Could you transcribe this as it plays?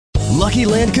Lucky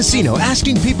Land Casino,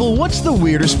 asking people, what's the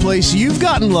weirdest place you've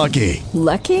gotten lucky?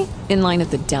 Lucky? In line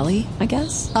at the deli, I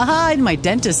guess? Aha, in my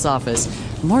dentist's office.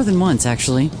 More than once,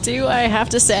 actually. Do I have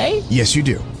to say? Yes, you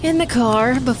do. In the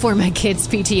car before my kids'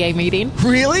 PTA meeting.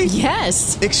 Really?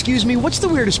 Yes. Excuse me, what's the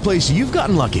weirdest place you've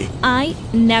gotten lucky? I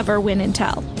never win and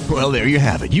tell. Well, there you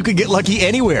have it. You can get lucky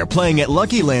anywhere, playing at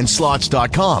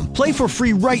LuckyLandSlots.com. Play for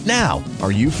free right now.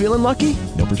 Are you feeling lucky?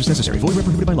 No purchase necessary. Void where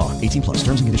prohibited by law. 18 plus.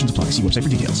 Terms and conditions apply. See website for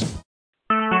details.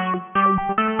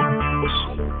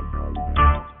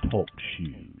 Talk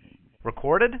shoes.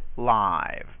 Recorded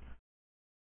live.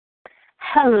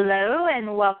 Hello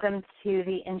and welcome to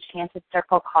the Enchanted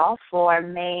Circle call for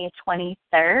May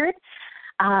 23rd.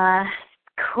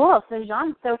 Cool. So,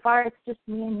 Jean, so far it's just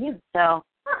me and you. So,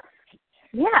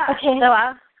 yeah. Okay. So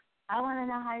I want to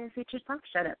know how your future self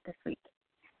showed up this week.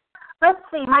 Let's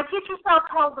see. My future self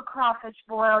held the crawfish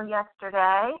boil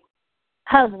yesterday.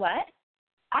 How's what?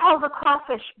 I held the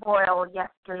crawfish boil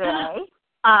yesterday.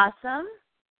 Awesome.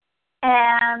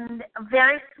 And a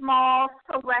very small,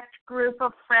 select group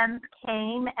of friends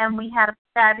came, and we had a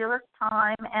fabulous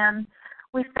time, and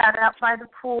we sat out by the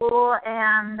pool,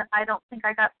 and I don't think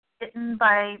I got bitten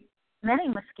by many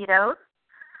mosquitoes,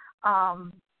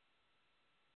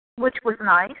 which was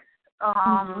nice.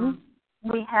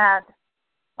 We had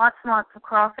lots and lots of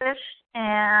crawfish,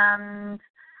 and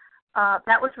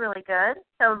that was really good.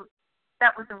 So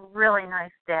that was a really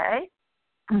nice day.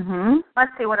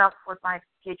 Let's see, what else was my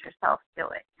future self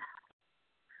doing?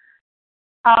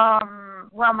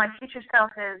 Well, my future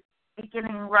self is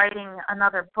beginning writing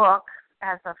another book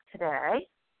as of today.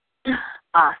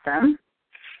 Awesome.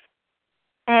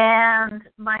 And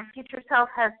my future self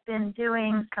has been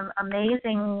doing some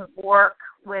amazing work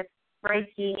with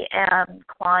Reiki and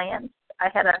clients. I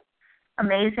had an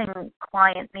amazing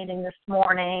client meeting this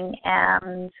morning,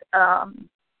 and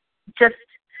just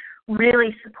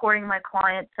really supporting my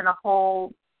clients in a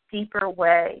whole deeper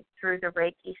way through the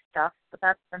Reiki stuff. So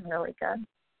that's been really good.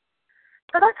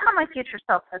 So that's how my future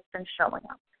self has been showing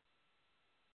up.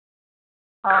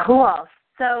 Cool.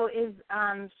 So is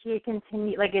she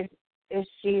is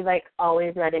she like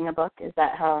always writing a book? Is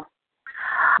that how?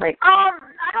 Like, I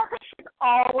don't think she's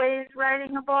always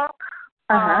writing a book.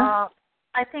 I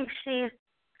think she's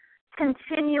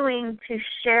continuing to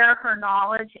share her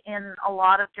knowledge in a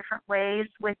lot of different ways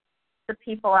with the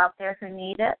people out there who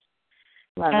need it.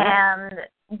 Love and it.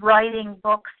 Writing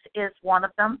books is one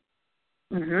of them.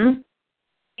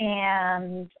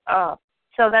 And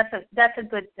so that's a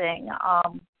good thing.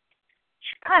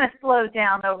 She kind of slowed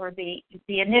down over the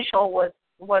initial was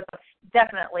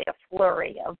definitely a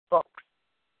flurry of books.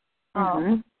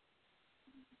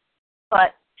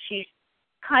 But she's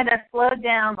kind of slowed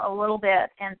down a little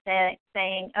bit and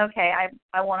saying, okay,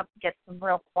 I want to get some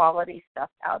real quality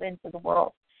stuff out into the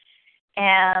world.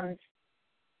 And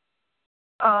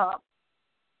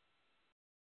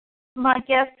my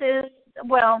guess is,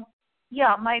 well,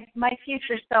 yeah, my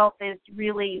future self is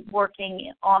really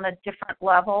working on a different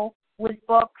level with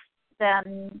books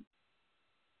than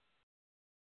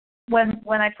when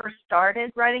I first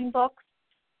started writing books,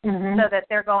 so that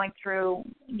they're going through,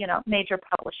 major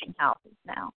publishing houses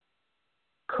now.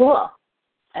 Cool.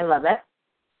 I love it.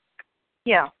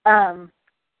 Yeah.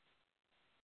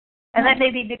 And that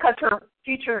may be because her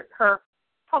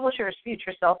publisher's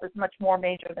future self is much more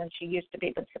major than she used to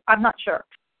be, but I'm not sure.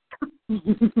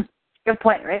 Good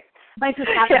point, right? Might just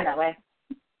happen that way.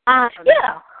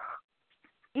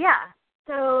 Yeah.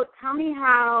 So tell me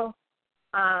how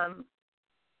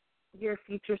your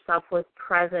future self was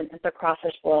present at the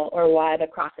crawfish boil, or why the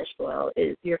crawfish boil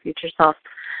is your future self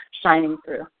shining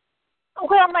through.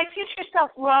 Well, my future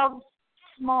self loves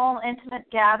small, intimate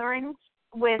gatherings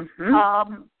with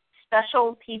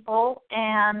special people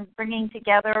and bringing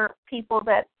together people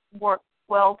that work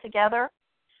well together.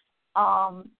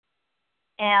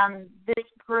 And this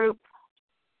group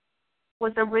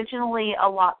was originally a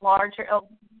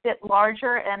bit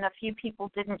larger, and a few people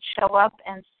didn't show up,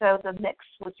 and so the mix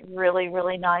was really,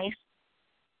 really nice.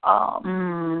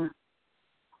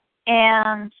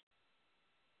 And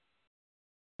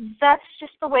that's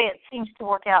just the way it seems to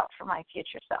work out for my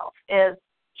future self, is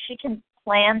she can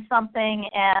plan something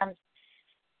and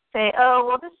say, oh,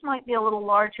 well, this might be a little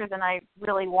larger than I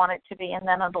really want it to be, and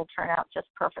then it'll turn out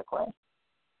just perfectly.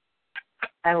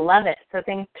 I love it. So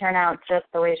things turn out just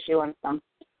the way she wants them.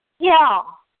 Yeah.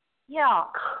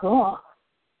 Cool.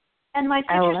 And my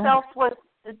future self was,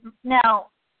 now,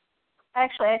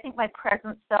 actually, I think my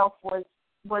present self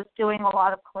was doing a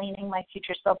lot of cleaning. My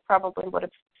future self probably would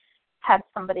have had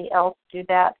somebody else do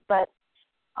that, but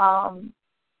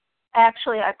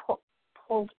actually I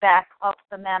pulled back up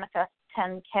the manifest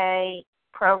 10K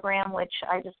program, which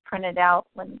I just printed out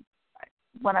when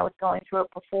I was going through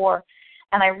it before,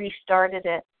 and I restarted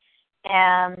it.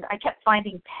 And I kept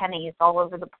finding pennies all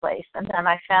over the place. And then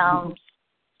I found,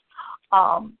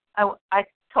 I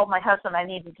told my husband I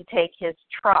needed to take his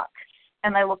truck.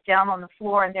 And I looked down on the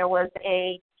floor, and there was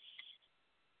a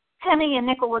penny, a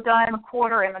nickel, a dime, a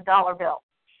quarter, and a dollar bill.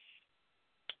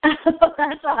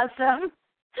 That's awesome.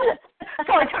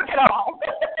 So I took it all.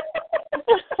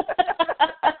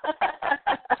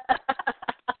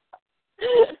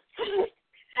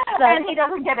 And he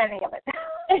doesn't get any of it.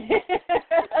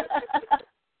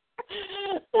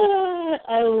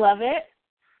 I love it.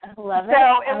 I love it.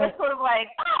 So it was sort of like,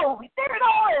 oh, there it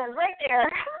all is, right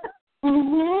there.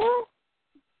 Mhm.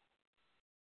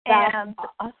 And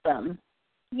that's awesome.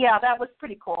 Yeah, that was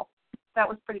pretty cool. It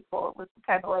was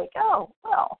kind of like, oh,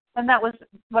 well. And that was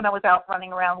when I was out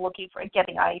running around looking for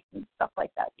getting ice and stuff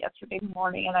like that yesterday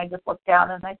morning, and I just looked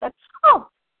down and I said, oh,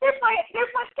 there's my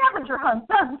scavenger hunt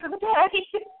done for the day.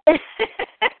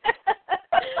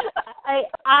 I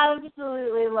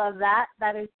absolutely love that.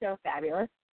 That is so fabulous.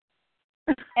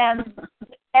 And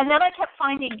then I kept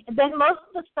finding, then most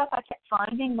of the stuff I kept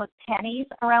finding was pennies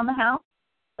around the house.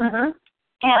 Mhm.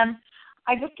 And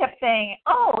I just kept saying,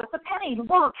 oh, it's a penny.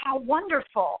 Look, how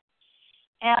wonderful.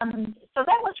 And so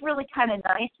that was really kind of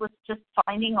nice, was just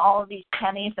finding all of these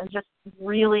pennies and just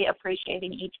really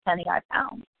appreciating each penny I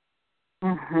found.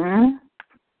 Mhm.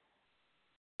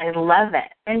 I love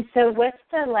it. And so what's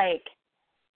the, like,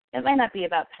 it might not be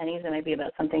about pennies, it might be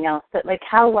about something else, but, like,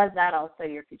 how was that also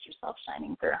your future self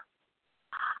shining through?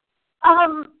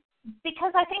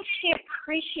 Because I think she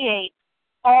appreciates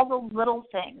all the little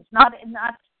things.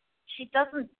 It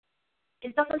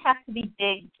doesn't have to be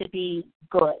big to be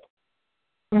good.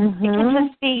 Mm-hmm. It can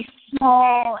just be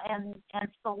small and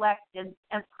select and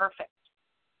perfect.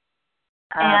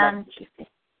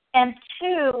 And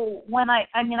two, when I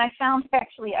found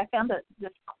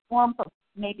this clump of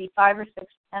maybe 5 or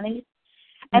 6 pennies,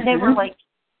 and they were like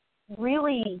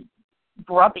really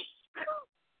grubby.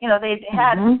 You know, they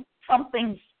had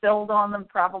something spilled on them,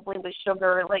 probably with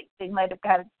sugar, like they might have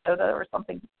had soda or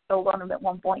something spilled on them at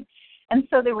one point. And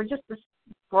so they were just this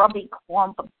grubby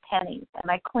clump of pennies,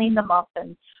 and I cleaned them up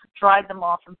and dried them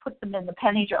off and put them in the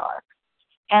penny jar.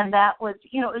 And that was,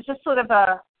 it was just sort of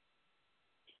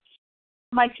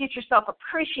my future self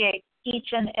appreciates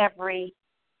each and every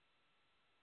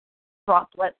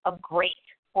droplet of great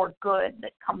or good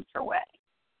that comes her way.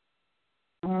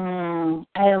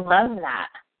 I love that.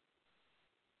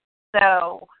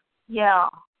 So, yeah,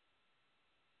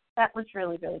 that was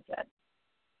really, really good.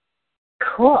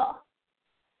 Cool.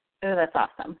 Oh, that's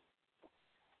awesome.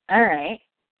 All right.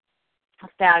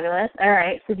 Fabulous. All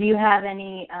right. So do you have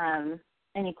any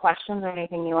questions or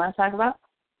anything you want to talk about?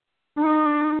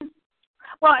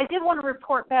 Well, I did want to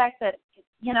report back that,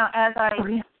 as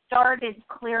I started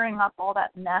clearing up all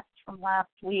that mess from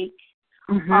last week,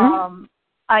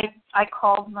 I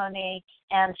called Monique,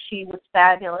 and she was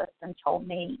fabulous and told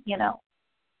me,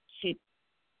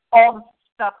 all the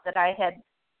stuff that I had,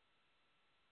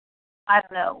 I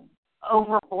don't know,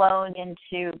 overblown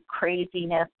into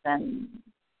craziness and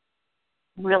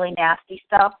really nasty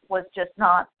stuff was just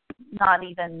not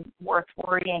even worth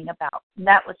worrying about. And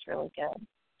that was really good.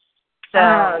 So,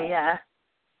 yeah.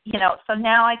 So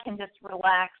now I can just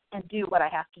relax and do what I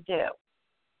have to do.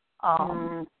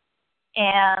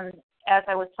 And as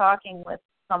I was talking with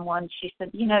someone, she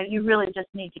said, you really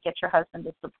just need to get your husband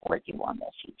to support you on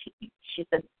this. She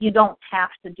said, you don't have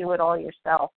to do it all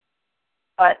yourself,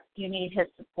 but you need his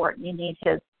support and you need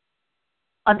his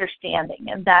understanding.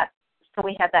 And so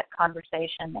we had that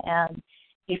conversation, and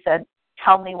he said,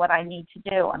 tell me what I need to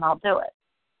do, and I'll do it.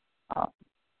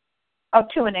 Up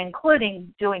to and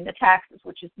including doing the taxes,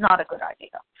 which is not a good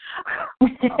idea.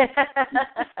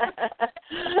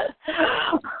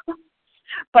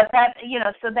 But that,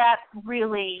 so that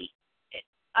really,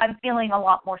 I'm feeling a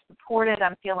lot more supported.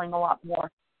 I'm feeling a lot more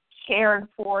cared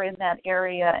for in that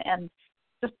area, and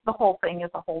just the whole thing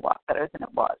is a whole lot better than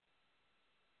it was.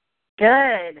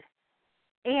 Good.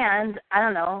 And I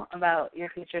don't know about your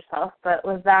future self, but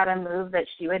was that a move that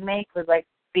she would make, was like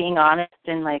being honest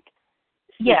and like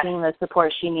seeking the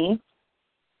support she needs?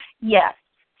 Yes,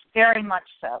 very much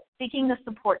so. Seeking the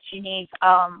support she needs.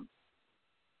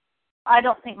 I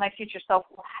don't think my future self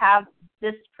will have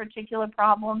this particular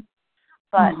problem,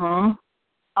 but,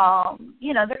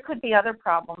 there could be other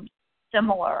problems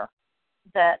similar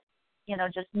that,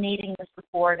 just needing the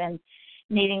support and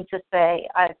needing to say,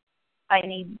 I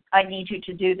need you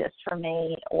to do this for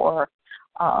me, or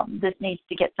this needs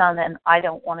to get done and I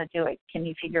don't want to do it. Can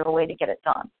you figure a way to get it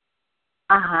done?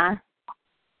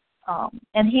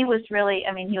 And he was really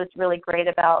great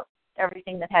about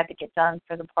everything that had to get done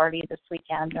for the party this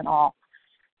weekend and all.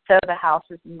 So the house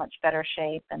is in much better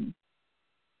shape, and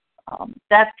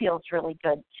that feels really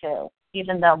good too,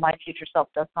 even though my future self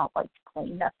does not like to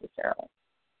clean necessarily.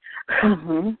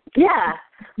 Mhm. Yeah.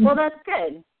 Well, that's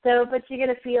good. So, but you get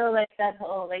to feel like that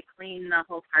whole, like, clean the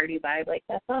whole party vibe. Like,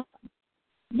 that's awesome.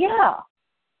 Yeah.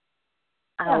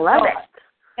 I love it.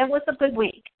 It was a good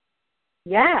week.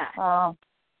 Yeah.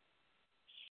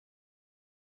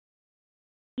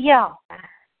 Yeah.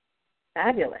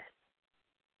 Fabulous.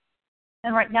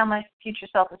 And right now my future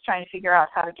self is trying to figure out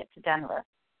how to get to Denver,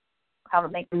 how to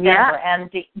make Denver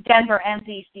and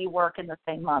DC work in the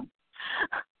same month.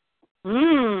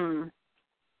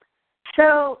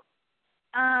 So,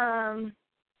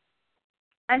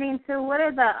 so what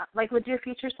are would your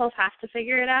future self have to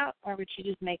figure it out, or would you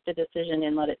just make the decision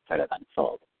and let it sort of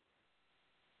unfold?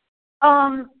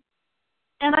 And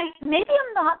maybe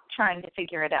I'm not trying to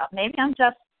figure it out. Maybe I'm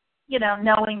just,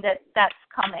 knowing that that's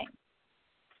coming.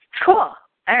 Cool. All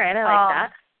right, I like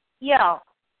that. Yeah.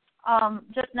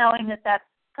 Just knowing that that's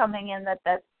coming and that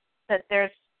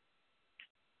there's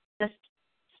just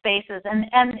spaces.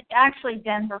 And actually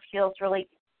Denver feels really,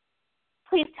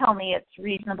 please tell me it's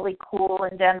reasonably cool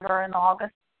in Denver in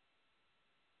August.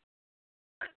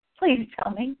 Please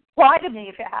tell me. Lie to me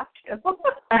if you have to. It's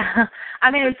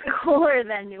cooler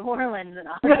than New Orleans in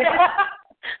August.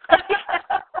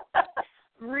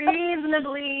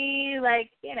 Reasonably,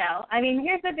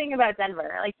 here's the thing about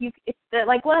Denver.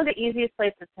 It's one of the easiest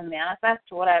places to manifest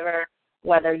whatever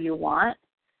weather you want.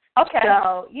 Okay.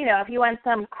 So, if you want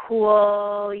some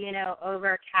cool,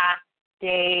 overcast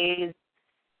days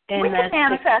in the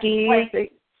 60s.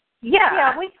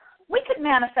 We could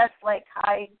manifest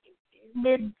high,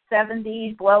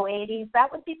 mid-70s, low 80s.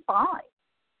 That would be fine.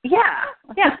 Yeah.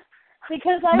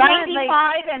 Because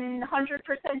 95 and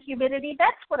 100% humidity,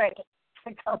 that's what I get.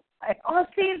 Well,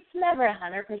 see, it's never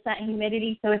 100%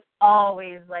 humidity, so it's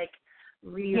always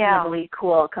reasonably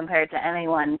cool compared to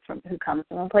anyone who comes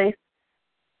from a place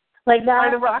like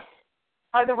that.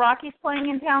 Are the Rockies playing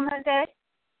in town that day?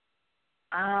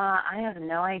 I have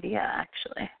no idea,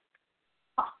 actually.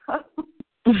 I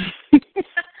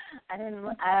didn't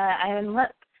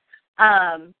look.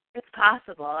 It's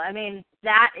possible.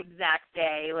 That exact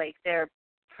day, there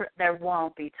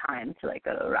won't be time to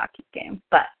go to a Rockies game,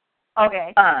 but.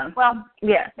 Okay.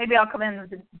 Maybe I'll come in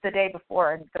the day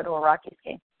before and go to a Rockies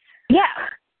game. Yeah.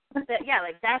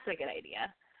 That's a good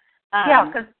idea.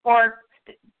 Or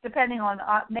depending on,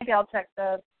 maybe I'll check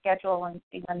the schedule and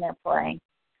see when they're playing,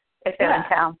 if they're in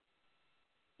town.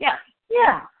 Yeah.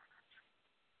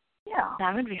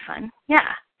 That would be fun.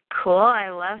 Yeah. Cool. I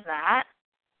love that.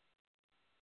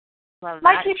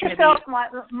 My future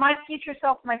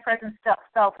self, my present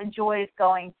self enjoys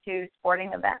going to sporting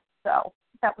events, so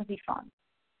that would be fun.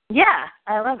 Yeah,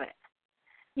 I love it.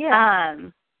 Yeah.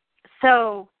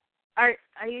 So, are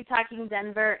you talking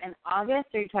Denver in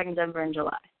August, or are you talking Denver in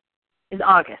July? It's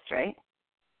August, right?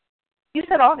 You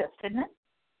said August, didn't it?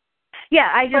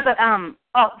 Yeah, I just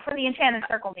for the Enchanted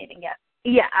Circle meeting, yes.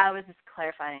 Yeah, I was just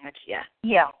clarifying which. Yeah.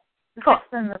 Yeah. The 6th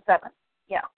and the 7th.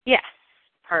 Yeah. Yes.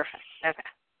 Perfect. Okay.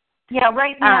 Yeah.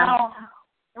 Right now,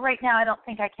 I don't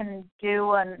think I can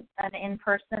do an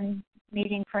in-person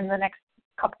meeting for the next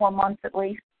couple of months at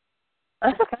least.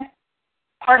 That's okay.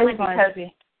 Partly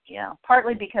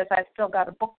because I've still got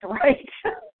a book to write.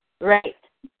 Right.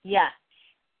 Yeah.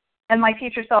 And my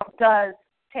future self does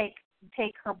take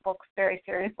her books very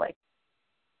seriously.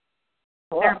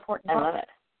 Cool. They're important. I love it.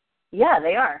 Yeah,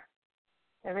 they are.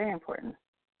 They're very important.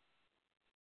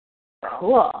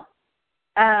 Cool.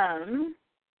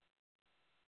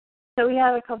 So we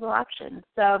have a couple options.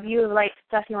 So if you like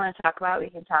stuff you want to talk about, we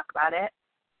can talk about it.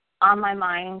 On my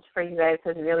mind for you guys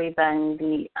has really been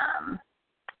the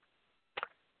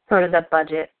sort of the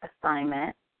budget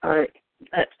assignment or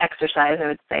exercise, I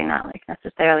would say, not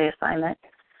necessarily assignment.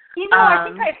 I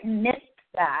think I've missed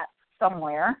that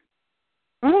somewhere.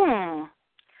 Do you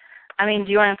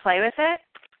want to play with it?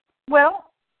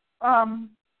 Well, I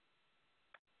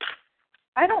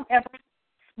don't ever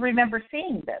remember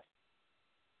seeing this.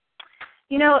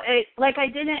 I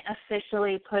didn't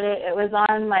officially put it. It was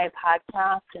on my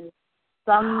podcast, and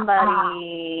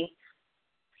somebody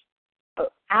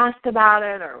asked about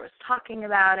it or was talking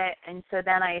about it, and so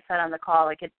then I said on the call,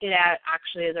 it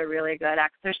actually is a really good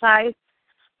exercise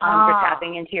for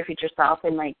tapping into your future self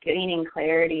and gaining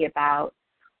clarity about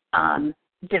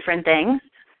different things.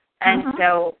 And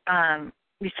so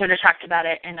we sort of talked about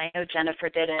it, and I know Jennifer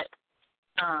did it.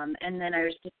 And then I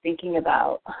was just thinking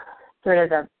about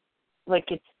sort of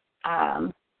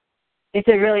it's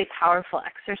a really powerful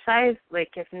exercise, like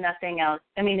if nothing else.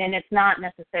 I mean, and it's not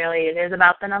necessarily, it is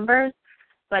about the numbers,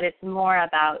 but it's more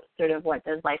about sort of what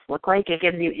does life look like. It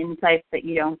gives you insights that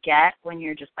you don't get when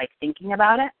you're just like thinking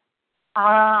about it.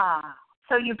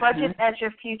 So you budget as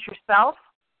your future self?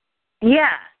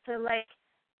 Yeah. So like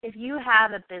if you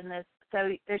have a business, so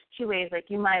there's two ways, like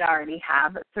you might already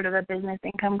have sort of a business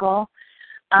income goal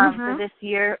for this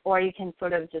year, or you can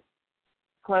sort of just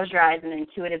close your eyes and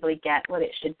intuitively get what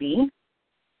it should be.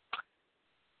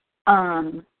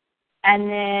 And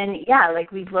then, yeah,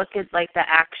 like we look at like the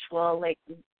actual, like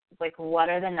what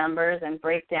are the numbers and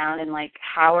break down and like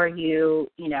how are you,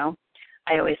 you know,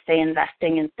 I always say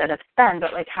investing instead of spend,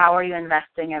 but like how are you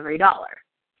investing every dollar,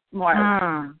 more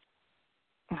or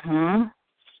less.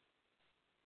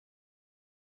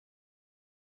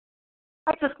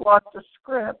 I just lost the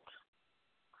script.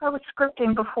 I was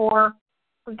scripting before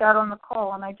we got on the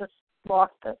call, and I just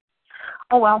lost it.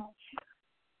 Oh, well.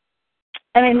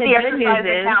 I mean, the good news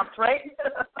is, counts, right?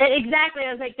 Exactly.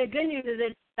 I was like, the good news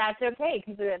is that's okay,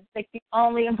 because like the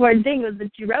only important thing was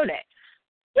that you wrote it.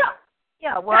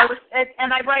 Yeah. Well,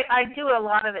 I do a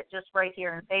lot of it just right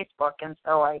here in Facebook, and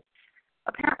so I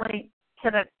apparently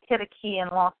hit a key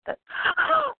and lost it.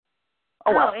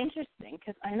 Oh, well, interesting,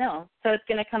 because I know. So it's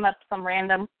going to come up some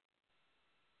random.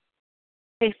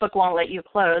 Facebook won't let you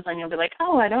close, and you'll be like,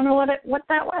 oh, I don't know what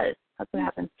that was. That's what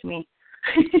happens to me.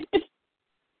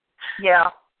 Yeah.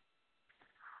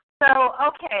 So,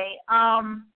 okay.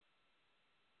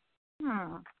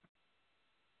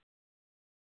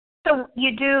 So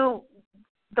you do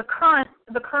the current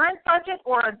budget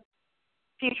or a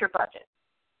future budget?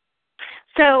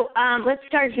 So let's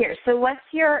start here. So what's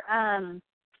your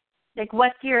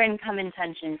income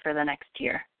intention for the next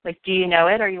year? Like, do you know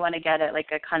it, or you want to get it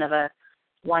like a kind of a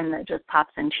one that just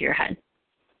pops into your head?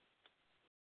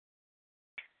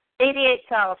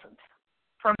 88,000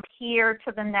 from here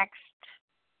to the next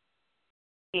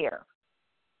year.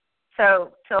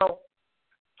 So till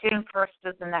June 1st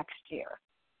of the next year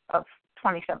of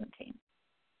 2017.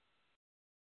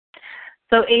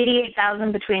 So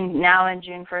 88,000 between now and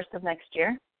June 1st of next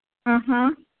year?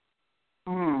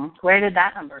 Where did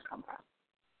that number come from?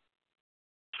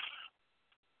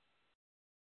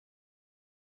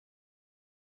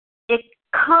 It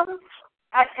comes,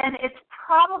 and it's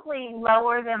probably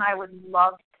lower than I would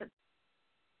love to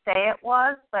say it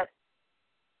was, but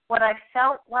what I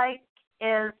felt like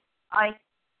is I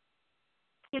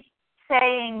keep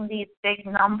saying these big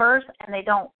numbers and I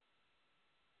don't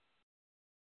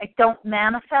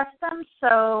manifest them,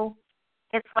 so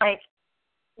it's like,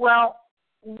 well,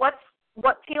 what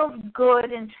feels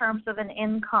good in terms of an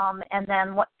income, and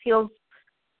then what feels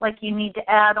like you need to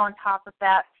add on top of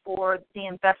that for the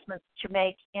investments to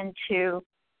make into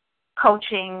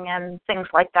coaching and things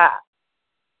like that.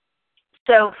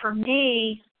 So for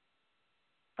me,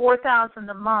 $4,000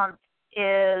 a month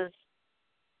is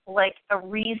like a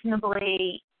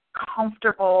reasonably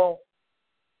comfortable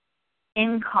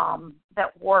income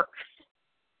that works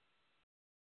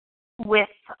with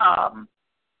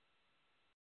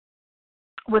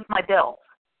my bills.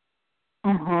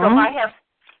 So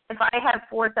if I have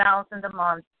 $4,000 a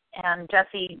month and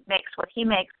Jesse makes what he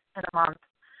makes in a month,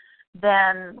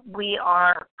 then we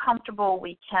are comfortable.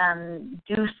 We can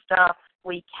do stuff.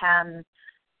 We can.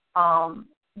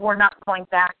 We're not going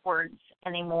backwards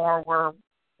anymore. We're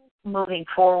moving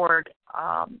forward.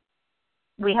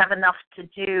 We have enough to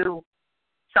do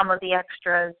some of the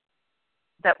extras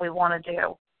that we want to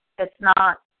do. It's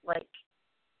not like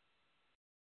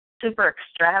super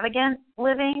extravagant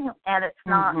living, and it's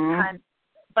not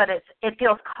but it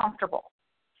feels comfortable.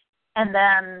 And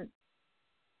then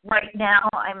right now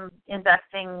I'm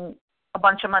investing a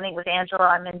bunch of money with Angela.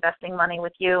 I'm investing money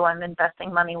with you. I'm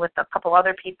investing money with a couple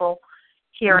other people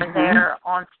here and there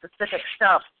on specific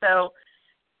stuff. So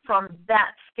from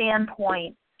that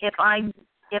standpoint, if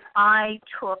I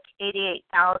took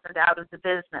 88,000 out of the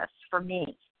business for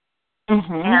me,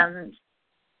 and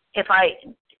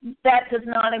that does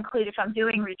not include, if I'm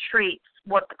doing retreats,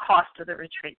 what the cost of the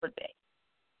retreat would be.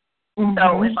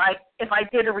 So if I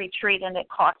did a retreat and it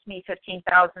cost me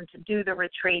 $15,000 to do the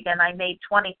retreat, and I made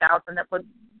 $20,000,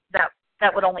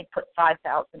 that would only put $5,000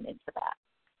 into that,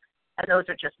 and those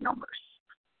are just numbers.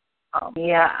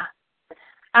 Yeah.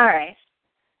 All right.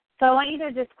 So I want you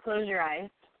to just close your eyes.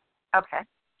 Okay.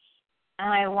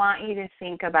 And I want you to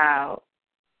think about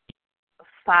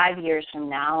 5 years from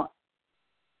now,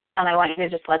 and I want you to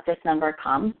just let this number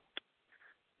come.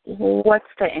 What's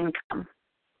the income?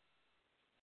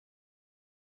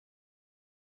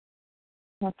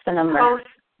 What's the number?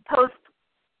 Post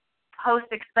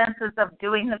expenses of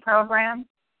doing the program?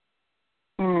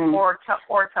 or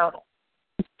total.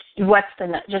 What's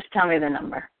just tell me the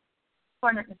number.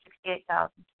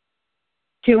 268,000.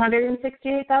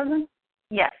 268,000?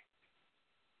 Yes.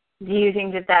 Do you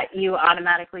think that you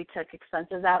automatically took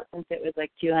expenses out since it was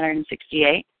like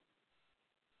 268?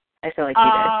 I feel like you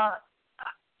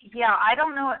did. Yeah, I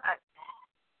don't know.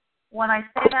 When I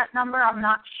say that number, I'm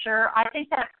not sure. I think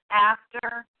that's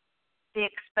after the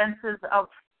expenses of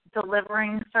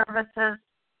delivering services.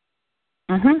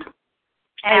 Mm-hmm.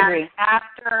 I agree.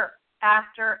 After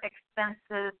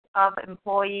expenses of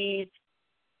employees,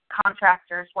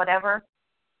 contractors, whatever.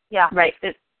 Yeah. Right.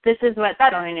 This is what's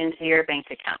going into your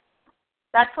bank account.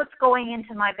 That's what's going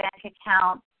into my bank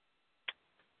account.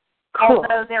 Cool.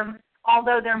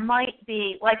 Although there might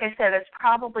be, like I said, it's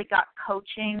probably got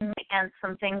coaching and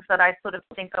some things that I sort of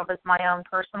think of as my own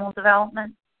personal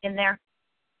development in there.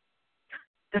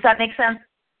 Does that make sense?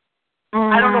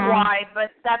 I don't know why,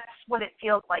 but that's what it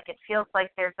feels like. It feels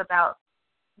like there's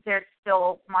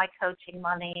still my coaching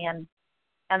money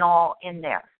and all in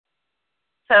there.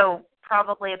 So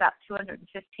probably about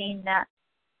 $215 net.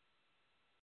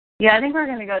 Yeah, I think we're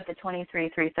going to go to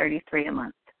 $23,333 a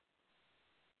month.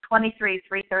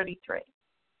 $23,333.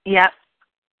 Yep.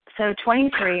 So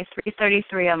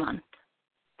 $23,333 a month.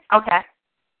 Okay.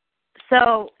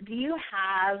 So do you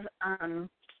have, and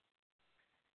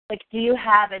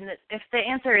if the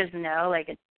answer is no, I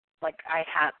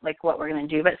have, what we're going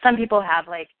to do, but some people have,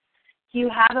 do you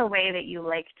have a way that you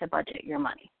like to budget your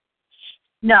money?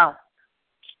 No.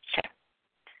 Okay.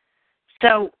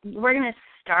 So we're going to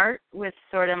start with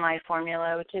sort of my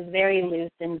formula, which is very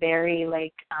loose and very,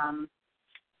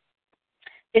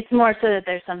 it's more so that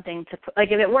there's something to put,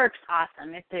 if it works,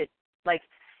 awesome. If it,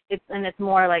 it's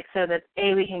more so that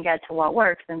A, we can get to what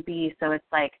works, and B, so it's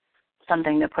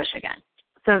something to push against.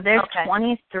 So there's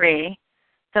 23.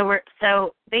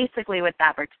 So basically what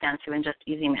that breaks down to in just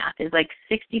easy math is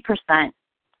 60%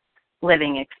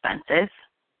 living expenses,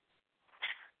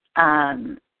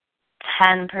 10%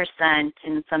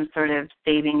 in some sort of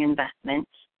saving investment,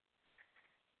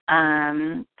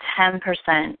 10%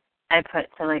 I put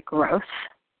to growth.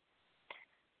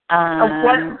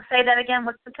 What? Say that again.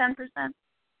 What's the 10%?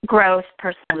 Growth,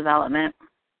 personal development.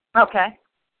 Okay.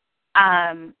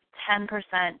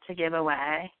 10% to give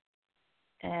away,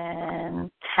 and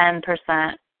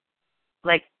 10%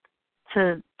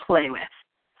 to play with.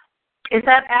 Is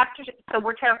that after? So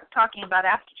we're talking about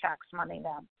after-tax money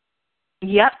then.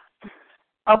 Yep.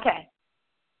 Okay.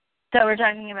 So we're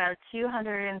talking about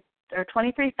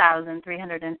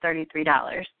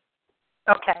 $23,333.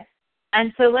 Okay.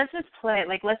 And so let's just play.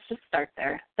 Let's just start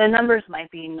there. The numbers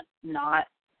might be not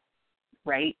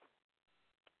right.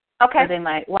 Okay. Or they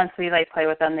might, once we play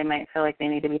with them, they might feel like they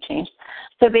need to be changed.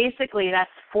 So basically, that's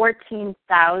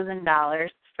 $14,000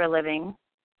 for living.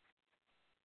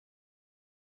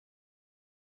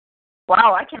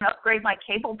 Wow, I can upgrade my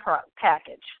cable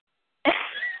package.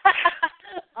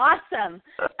 Awesome.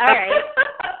 All right.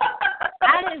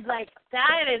 That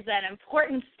is an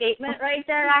important statement right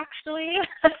there, actually.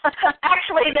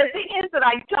 Actually, the thing is that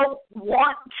I don't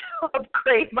want to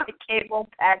upgrade my cable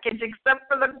package except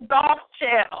for the Golf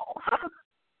Channel.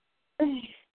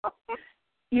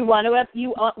 You want to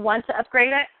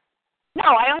upgrade it? No,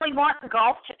 I only want the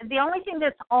Golf Channel. The only thing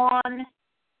that's on,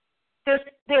 there's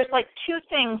two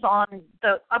things on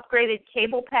the upgraded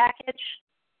cable package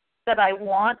that I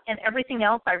want, and everything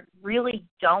else I really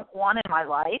don't want in my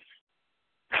life.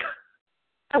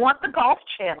 I want the Golf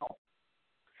Channel.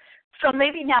 So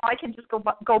maybe now I can just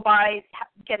go by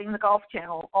getting the Golf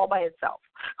Channel all by itself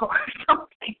or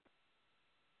something.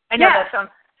 I know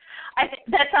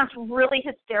that sounds really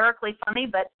hysterically funny,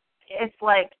 but it's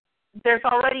there's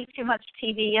already too much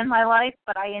TV in my life,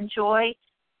 but I enjoy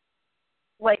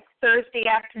Thursday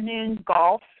afternoon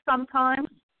golf sometimes.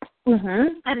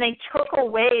 Mm-hmm. And they took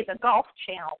away the Golf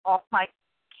Channel off my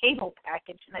cable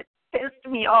package, and it pissed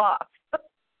me off.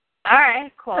 All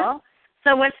right, cool.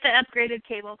 So what's the upgraded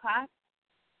cable cost?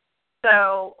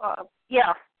 So,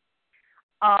 yeah.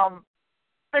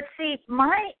 But see,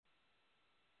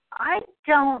 I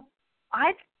don't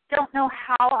know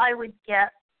how I would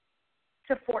get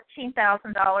to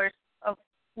 $14,000 of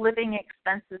living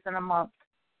expenses in a month.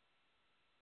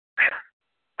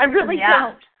 I really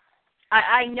don't.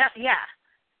 I know, yeah.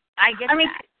 I get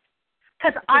that.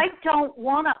 Because I don't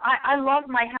want to, I love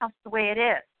my house the way it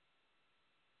is.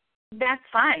 That's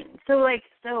fine. So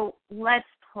let's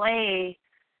play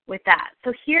with that.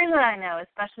 So here's what I know,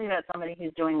 especially about somebody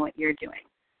who's doing what you're doing.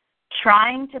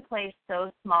 Trying to play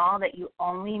so small that you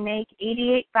only make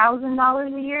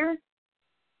 $88,000 a year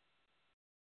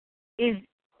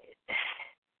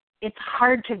it's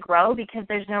hard to grow because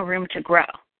there's no room to grow.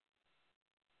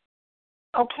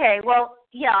 Okay, well,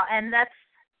 yeah, and that's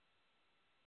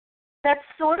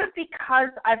sort of because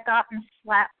I've gotten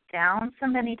slapped down so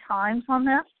many times on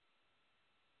this.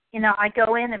 You know, I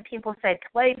go in and people say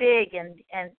play big, and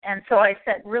so I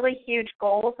set really huge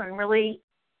goals and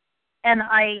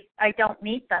I don't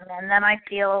meet them, and then I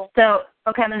feel so.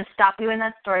 Okay, I'm going to stop you in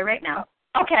that story right now.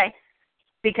 Okay,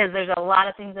 because there's a lot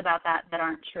of things about that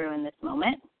aren't true in this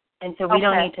moment, and so we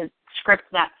don't need to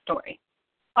script that story.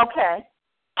 Okay,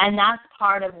 and that's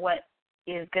part of what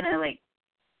is going to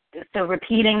so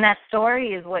repeating that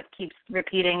story is what keeps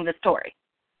repeating the story.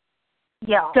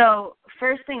 Yeah. So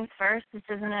first things first, this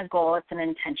isn't a goal, it's an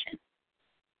intention.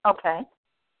 Okay.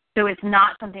 So it's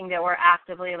not something that we're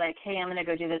actively like, hey, I'm going to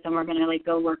go do this and we're going to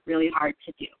go work really hard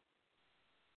to do.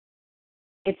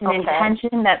 It's an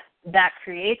intention that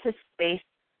creates a space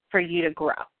for you to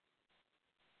grow.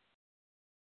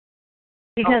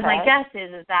 Because my guess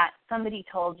is that somebody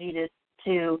told you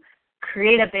to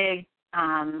create a big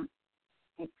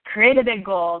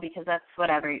goal, because that's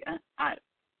whatever. It's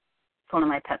one of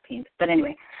my pet peeves. But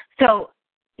anyway, so,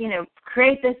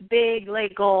 create this big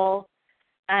goal,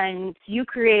 and you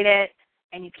create it,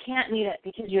 and you can't meet it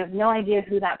because you have no idea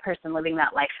who that person living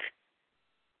that life is.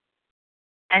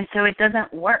 And so it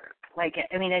doesn't work.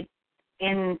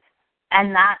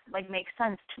 And that makes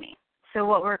sense to me. So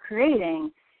what we're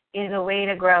creating is a way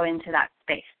to grow into that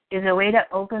space, is a way to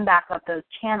open back up those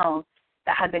channels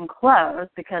that have been closed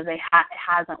because it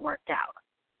hasn't worked out.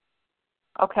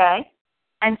 Okay.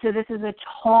 And so this is a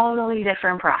totally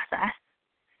different process.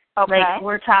 Okay.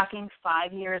 We're talking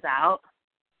 5 years out.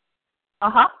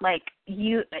 Uh-huh.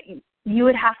 You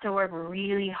would have to work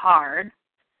really hard,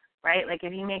 right?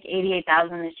 If you make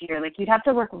 $88,000 this year, you'd have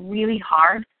to work really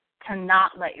hard to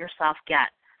not let yourself get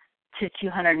to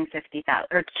 $250,000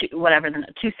 or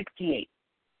 $268,000.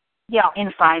 Yeah.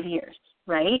 In 5 years,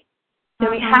 right?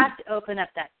 So we have to open up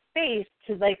that space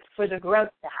to for the growth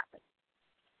to happen.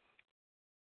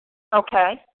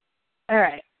 Okay. All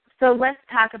right. So let's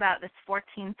talk about this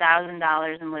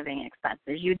 $14,000 in living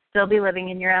expenses. You'd still be living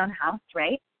in your own house,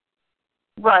 right?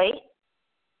 Right.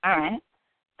 All right.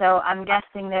 So I'm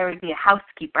guessing there would be a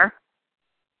housekeeper.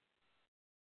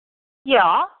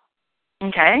 Yeah.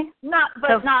 Okay. Not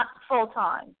full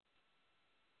time.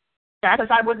 Because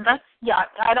I wouldn't. Yeah,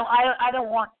 I don't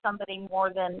want somebody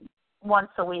more than once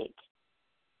a week.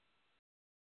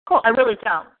 Cool. I really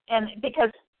don't, and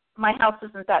because my house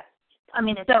isn't that.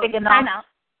 It's big enough. Time out.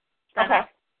 Okay.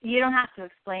 You don't have to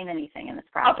explain anything in this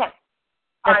process. Okay.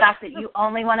 The fact that you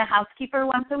only want a housekeeper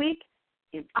once a week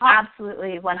is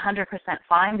absolutely 100%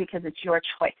 fine because it's your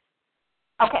choice.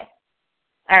 Okay.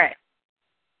 All right.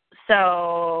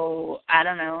 So, I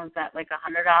don't know, is that $100,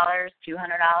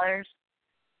 $200?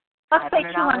 Let's say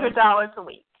 $200 a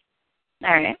week.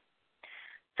 All right.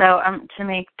 So, to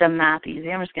make the math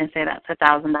easy, I'm just going to say that's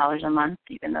 $1,000 a month,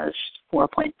 even though it's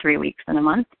 4.3 weeks in a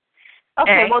month.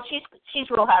 Okay, right. Well, she's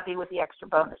real happy with the extra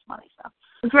bonus money, so.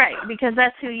 Right, because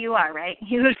that's who you are, right?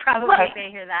 You would probably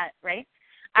pay her that, right?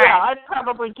 All right. I'd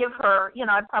probably give her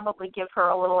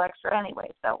a little extra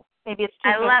anyway, so maybe it's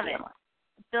 $250. I love it.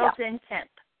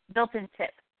 Built-in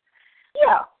tip.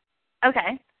 Yeah.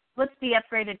 Okay. What's the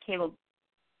upgraded cable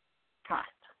cost?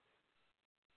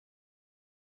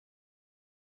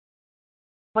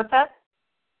 What's that?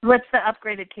 What's the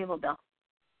upgraded cable bill?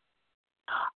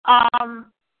 I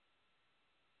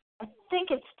think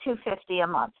it's $250 a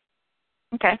month.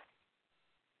 Okay.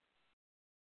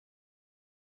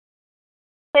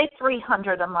 Say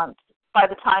 $300 a month by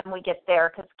the time we get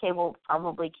there, because cable will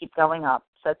probably keep going up.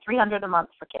 So $300 a month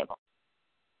for cable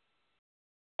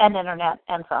and internet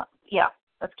and phone. Yeah,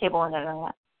 that's cable and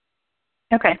internet.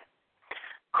 Okay.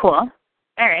 Cool.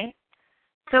 All right.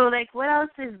 So, what else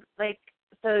is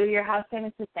so your house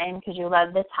payment's the same because you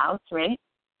love this house, right?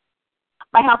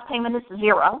 My house payment is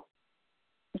 $0.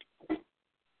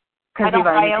 Because you've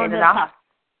already paid it off?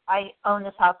 I own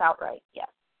this house outright, yes.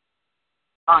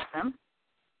 Awesome.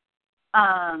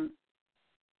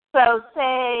 So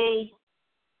say,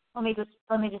 let me just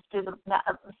do the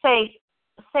say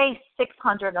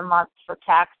 $600 a month for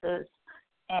taxes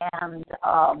and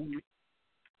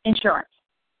insurance.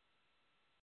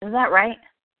 Is that right?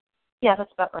 Yeah,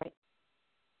 that's about right.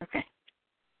 Okay.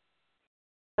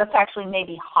 That's actually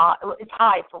maybe high. It's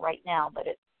high for right now, but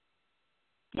it's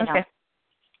you know,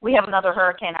 we have another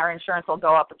hurricane. Our insurance will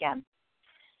go up again.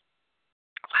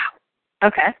 Wow.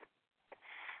 Okay.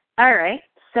 All right.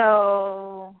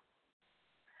 So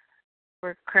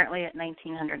we're currently at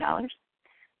 $1,900.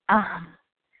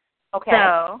 Okay. So,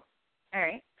 all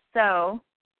right. So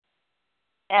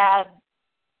add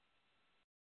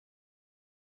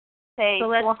say So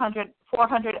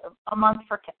 $400 a month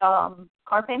for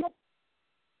car payment.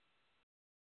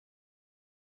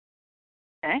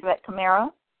 Okay. That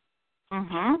Camaro.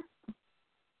 Mhm.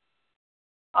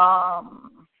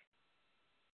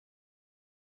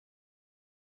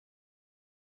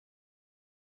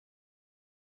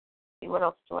 See, what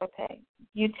else do I pay?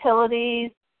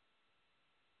 Utilities,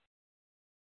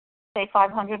 say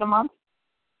 $500 a month.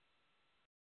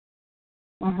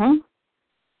 Mhm.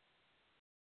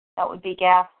 That would be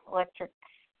gas, electric,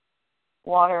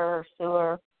 water,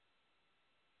 sewer.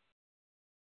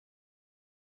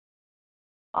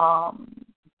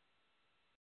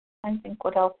 I think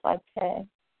what else I'd pay.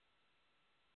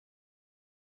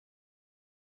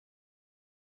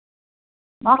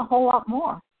 Not a whole lot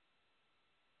more.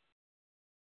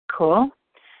 Cool.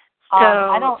 So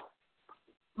I don't.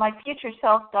 My future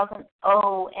self doesn't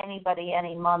owe anybody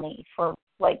any money for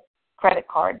like credit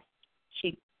cards.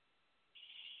 She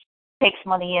takes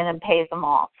money in and pays them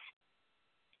off.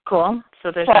 cool.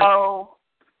 So there's So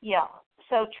yeah.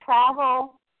 So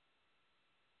travel,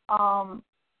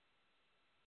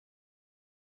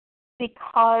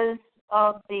 because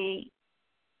of the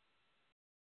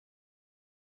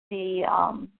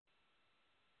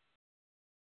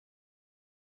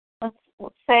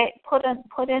let's say put in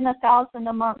 $1,000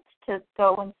 a month to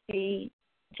go and see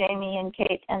Jamie and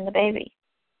Kate and the baby,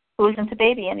 who isn't a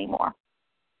baby anymore,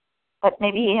 but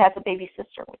maybe he has a baby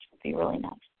sister, which would be really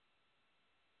nice.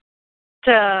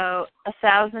 So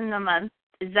 $1,000 a month.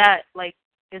 Is that what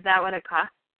it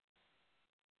costs?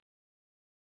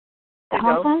 To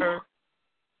go for.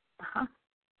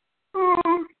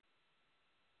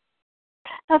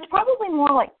 That's probably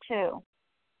more like $2,000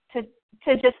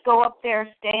 to just go up there,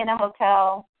 stay in a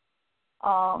hotel,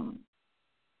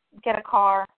 get a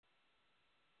car,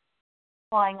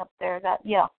 flying up there.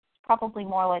 It's probably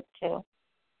more like $2,000.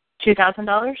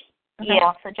 $2,000? Okay.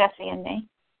 Yeah, for Jesse and me.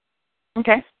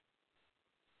 Okay.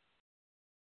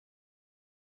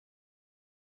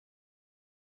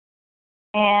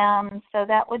 And so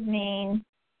that would mean,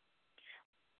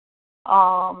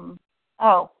 put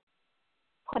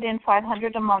in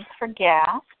 $500 a month for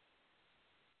gas,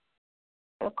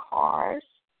 for cars,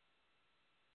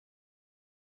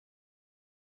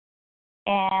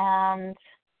 and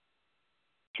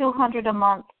 $200 a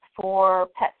month for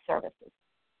pet services,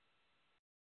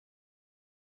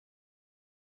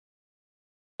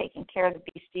 taking care of the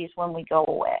beasties when we go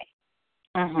away.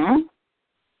 Mhm.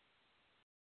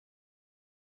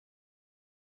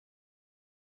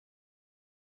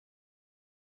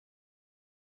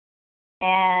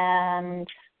 And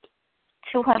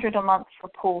 $200 a month for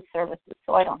pool services,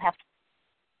 so I don't have to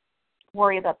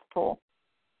worry about the pool.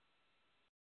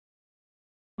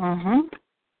 Mhm.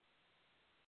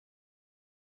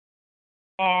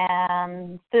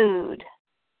 And food.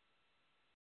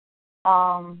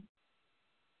 I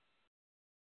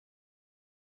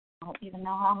don't even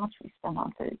know how much we spend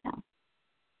on food now.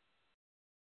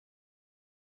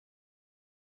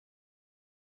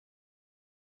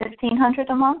 $1,500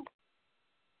 a month.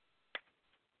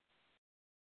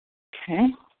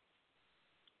 Okay.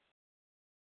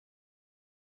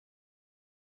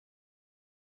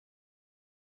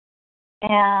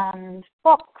 And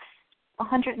books,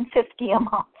 $150 a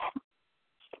month.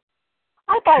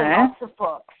 I buy lots of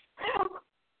books.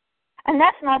 And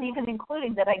that's not even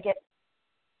including that I get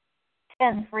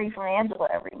 10 free from Angela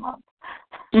every month.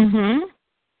 Mhm.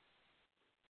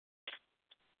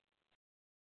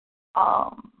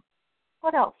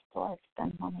 What else do I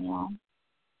spend money on?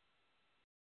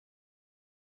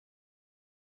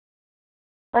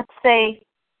 Let's say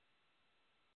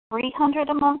 $300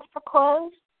 a month for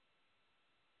clothes.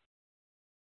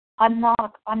 I'm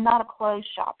not a clothes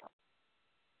shopper.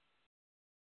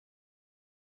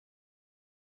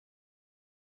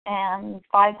 And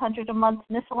 $500 a month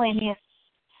miscellaneous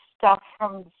stuff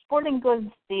from Sporting Goods,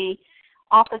 the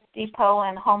Office Depot,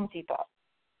 and Home Depot.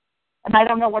 And I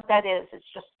don't know what that is. It's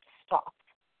just stuff.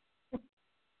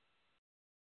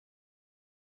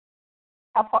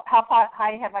 How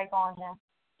high have I gone now?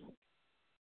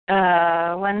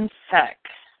 1 sec.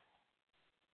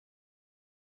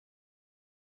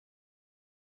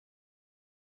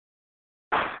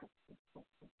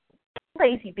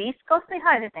 Lazy beast, go say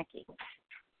hi to Nikki.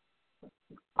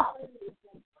 Oh.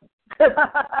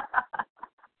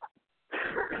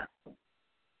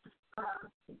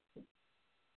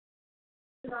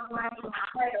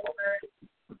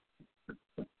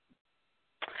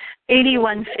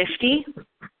 $81.50.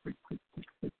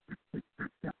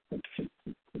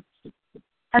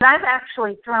 And I've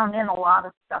actually thrown in a lot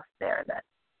of stuff there that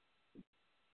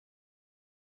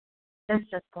is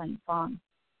just plain fun.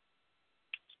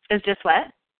 Is just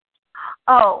what?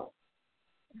 Oh,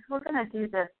 if we're going to do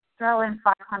this, throw in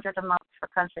 $500 a month for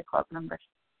country club members.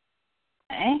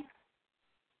 Okay.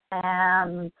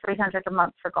 And $300 a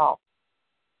month for golf.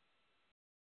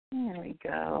 There we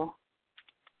go.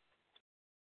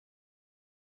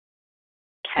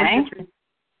 Okay.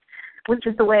 Which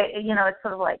is the way, it's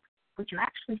sort of like, would you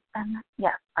actually spend that?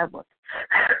 Yeah, I would.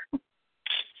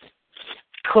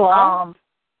 Cool.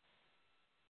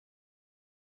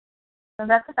 So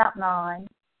that's about 9.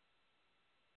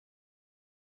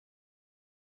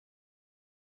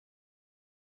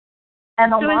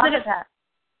 And a lot of that.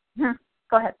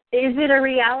 Go ahead. Is it a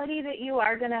reality that you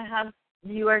are going to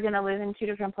live in 2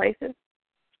 different places?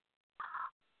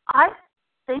 I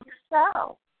think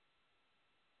so.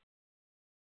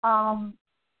 I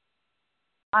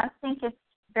think it's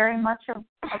very much a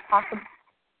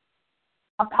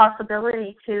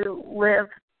possibility to live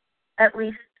at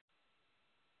least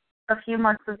a few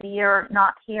months of the year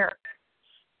not here.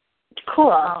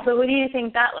 Cool. So what do you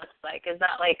think that looks like? Is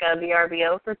that like a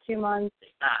VRBO for 2 months?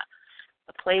 Is that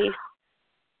a place?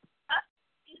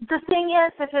 The thing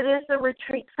is, if it is a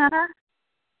retreat center,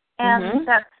 and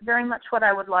that's very much what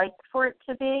I would like for it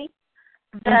to be,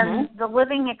 then the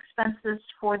living expenses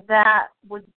for that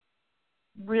would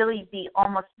really be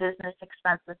almost business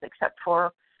expenses, except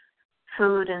for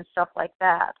food and stuff like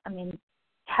that. I mean,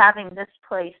 having this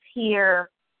place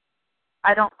here,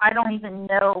 I don't even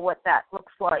know what that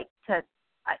looks like.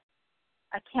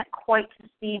 I can't quite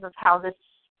conceive of how this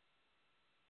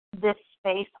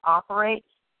space operates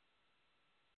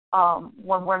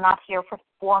when we're not here for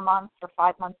 4 months or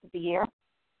 5 months of the year.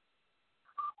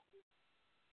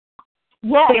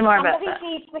 Yeah, somebody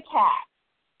feeds the cat.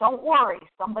 Don't worry,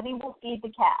 somebody will feed the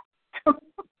cat.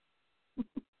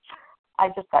 I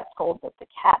just got told that the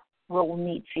cat will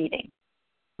need feeding.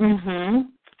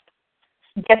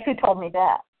 Guess who told me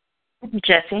that?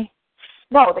 Jesse?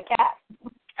 No, the cat.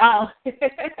 Oh.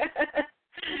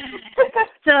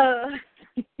 So,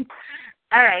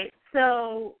 all right.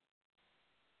 So,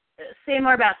 say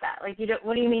more about that. Like,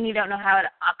 what do you mean you don't know how it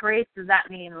operates? Does that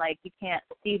mean, like, you can't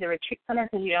see the retreat center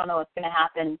because you don't know what's going to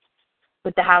happen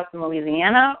with the house in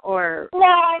Louisiana? Or no,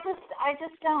 I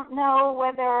just don't know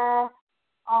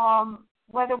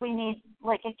whether we need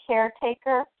like a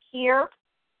caretaker here,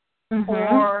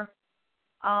 or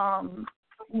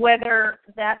whether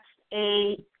that's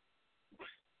a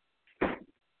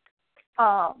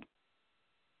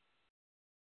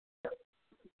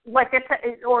like it's,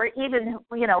 or even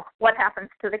what happens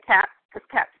to the cats, because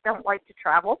cats don't like to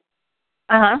travel.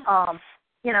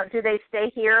 Do they stay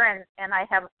here and I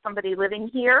have somebody living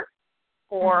here,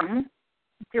 or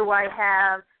do I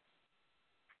have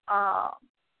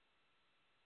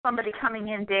somebody coming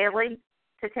in daily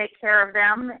to take care of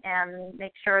them and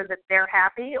make sure that they're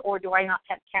happy, or do I not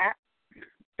have cats?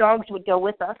 Dogs would go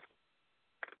with us.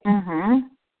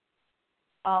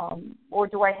 Or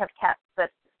do I have cats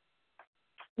that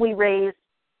we raise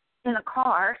in a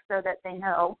car so that they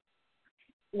know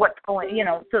what's going,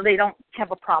 so they don't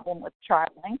have a problem with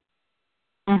traveling.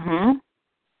 Because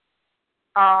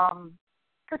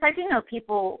I do know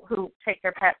people who take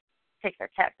their cats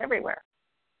everywhere.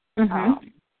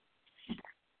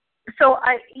 So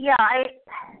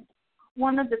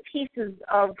one of the pieces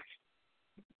of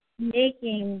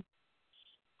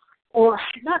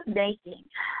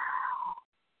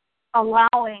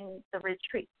allowing the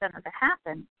retreat center to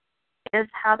happen is,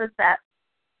 how does that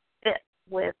fit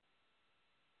with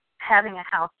having a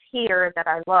house here that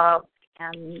I love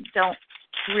and don't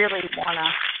really want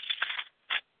to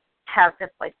have this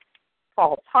like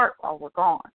fall apart while we're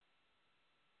gone.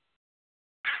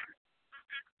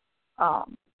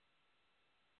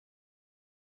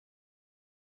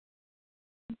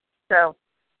 So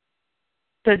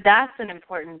that's an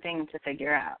important thing to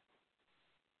figure out.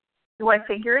 Do I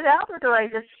figure it out, or do I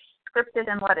just script it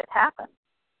and let it happen?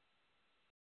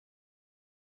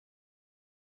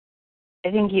 I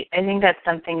think that's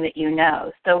something that you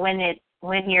know. So when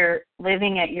you're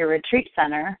living at your retreat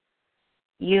center,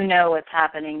 you know what's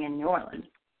happening in New Orleans.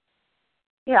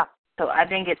 Yeah. So I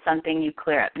think it's something you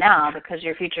clear up now, because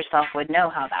your future self would know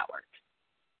how that works.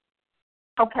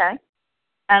 Okay.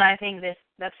 And I think the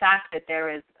fact that there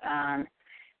is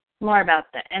more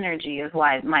about the energy is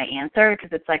why my answer,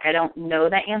 because it's like I don't know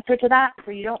the answer to that.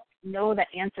 So you don't know the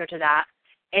answer to that.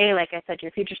 Like I said,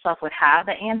 your future self would have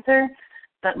the answer,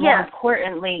 but more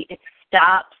importantly, it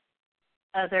stops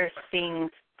other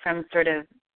things from sort of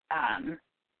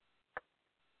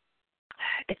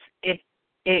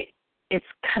it's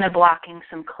kind of blocking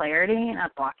some clarity,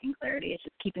 not blocking clarity. It's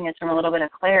just keeping us from a little bit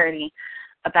of clarity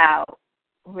about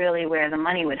really where the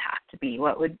money would have to be,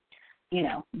 what would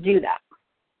do that.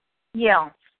 Yeah.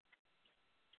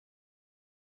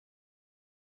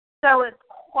 So it's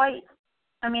quite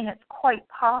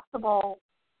possible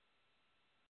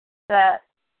that,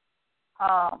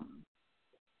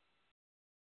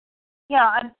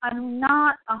 I'm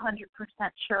not 100%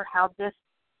 sure how this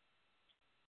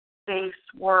space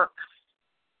works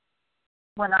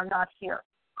when I'm not here.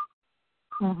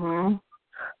 Mhm.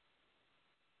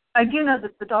 I do know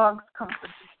that the dogs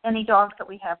any dogs that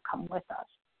we have come with us.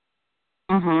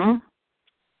 Mhm.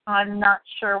 I'm not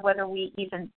sure whether we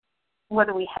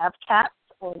have cats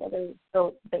or whether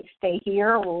they stay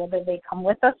here or whether they come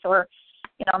with us, or,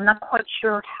 I'm not quite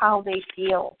sure how they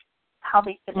feel, how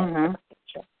they fit into the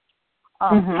picture.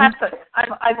 Cats,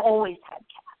 I've always had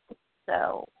cats,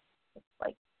 so it's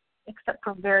like, except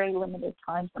for very limited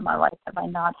times in my life have I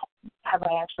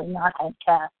actually not had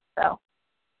cats. So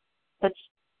it's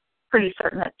pretty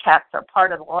certain that cats are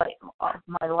part of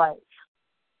my life.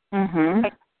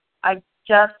 Mhm.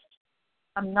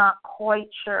 I'm not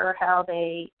quite sure how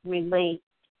they relate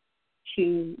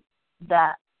to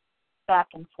that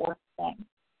back and forth thing.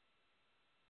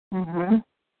 Mhm.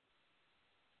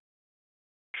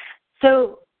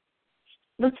 So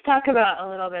let's talk a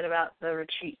little bit about the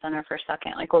retreat center for a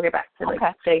second. Like, we'll get back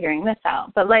to figuring this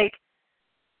out. But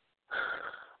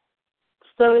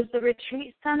so is the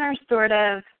retreat center sort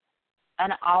of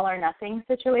an all or nothing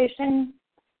situation,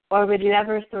 or would you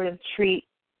ever sort of treat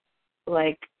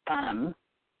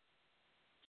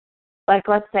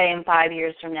let's say in 5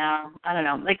 years from now, I don't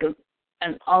know,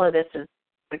 and all of this is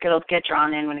it'll get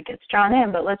drawn in when it gets drawn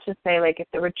in, but let's just say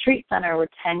if the retreat center were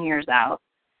 10 years out,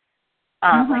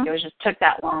 it just took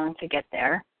that long to get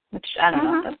there, which I don't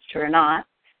know if that's true or not.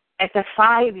 At the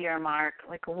 5-year mark,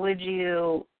 would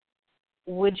you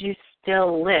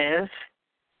still live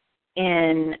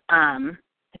in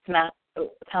it's not,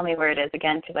 tell me where it is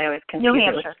again, because I always confuse New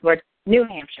Hampshire. New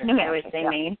Hampshire. I always say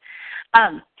Maine.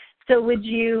 So would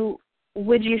you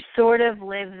sort of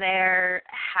live there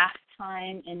half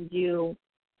time and do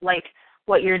what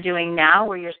you're doing now,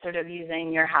 where you're sort of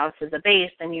using your house as a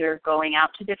base and you're going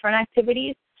out to different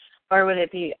activities, or would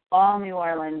it be all New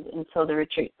Orleans until the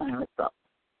retreat center was built?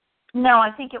 No,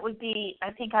 I think I would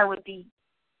be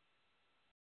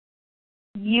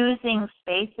using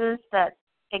spaces that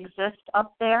exist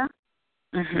up there.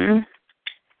 Mhm.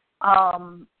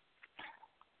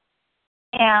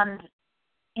 And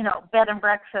bed and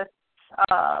breakfasts,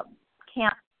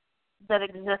 camp that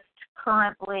exist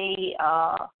currently,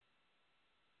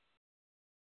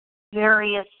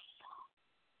 various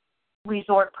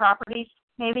resort properties,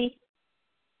 maybe,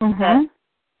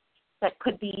 that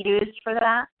could be used for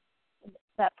that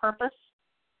purpose.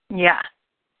 Yeah.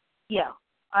 Yeah,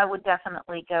 I would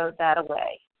definitely go that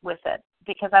way with it,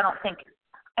 because I don't think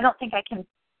I can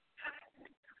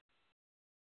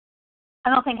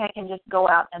just go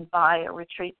out and buy a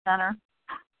retreat center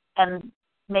and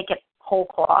make it whole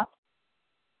cloth.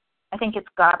 I think it's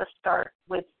got to start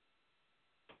with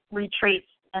retreats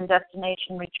and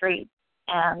destination retreats,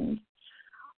 and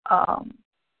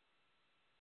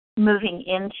moving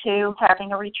into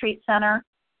having a retreat center,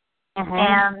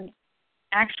 and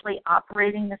actually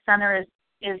operating the center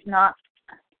is not.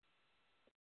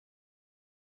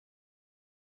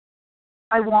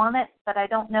 I want it, but I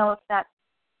don't know if that's.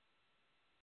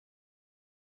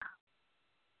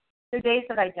 There are days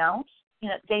that I don't.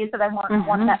 Days that I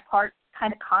want that part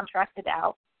kind of contracted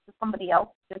out to somebody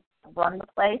else to run the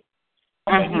place.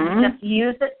 And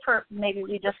maybe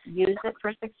we just use it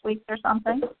for 6 weeks or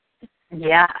something.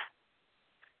 Yeah.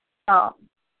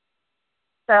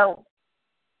 So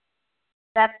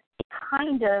that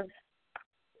kind of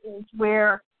is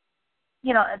where,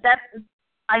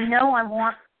 I know I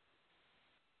want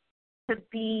to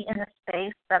be in a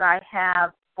space that I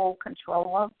have full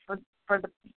control of for the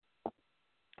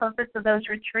purpose of those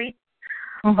retreats,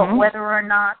 but whether or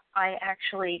not I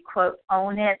actually, quote,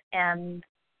 own it and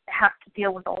have to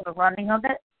deal with all the running of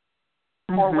it,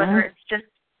 or whether it's just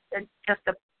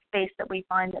a space that we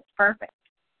find that's perfect.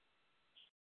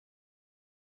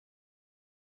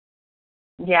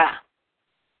 Yeah.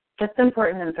 That's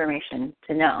important information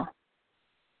to know.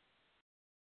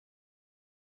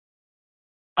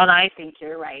 And I think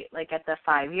you're right. At the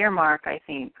 5-year mark, I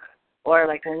think, or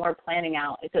when we're planning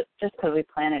out, just because we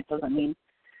plan it doesn't mean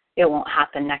it won't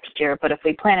happen next year. But if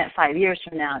we plan it 5 years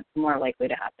from now, it's more likely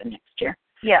to happen next year.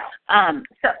 Yeah.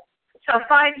 So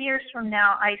 5 years from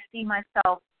now, I see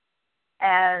myself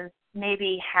as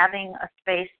maybe having a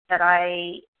space that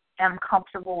I am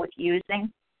comfortable with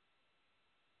using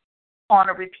on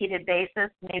a repeated basis,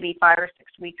 maybe 5 or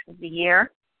 6 weeks of the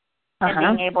year, and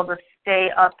being able to stay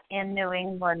up in New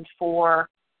England for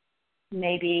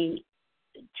maybe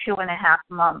 2.5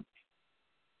 months.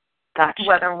 Gotcha.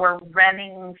 Whether we're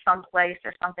renting someplace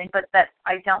or something, but that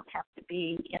I don't have to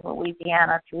be in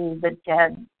Louisiana through the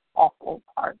dead, awful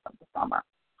parts of the summer.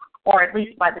 Or at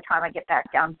least by the time I get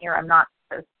back down here, I'm not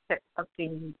so sick of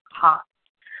being hot.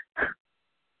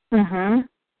 Mhm.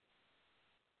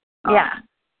 Yeah.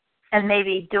 And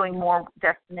maybe doing more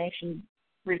destination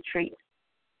retreats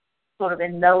sort of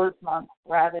in those months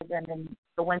rather than in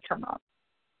the winter months.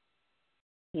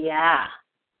 Yeah.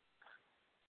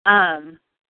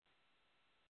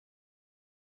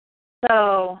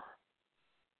 So,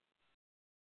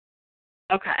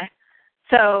 okay.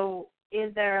 So,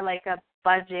 is there like a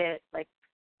budget, like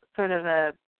sort of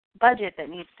a budget that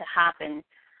needs to happen?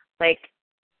 Like,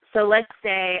 so let's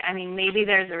say, I mean, maybe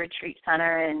there's a retreat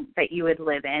center that you would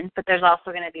live in, but there's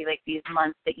also going to be like these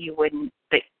months that you wouldn't,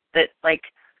 that like,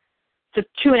 so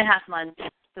 2.5 months,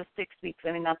 so 6 weeks,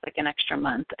 I mean, that's like an extra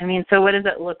month. I mean, so what does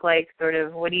it look like, sort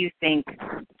of, what do you think?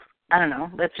 I don't know,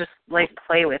 let's just like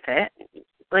play with it.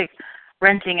 Like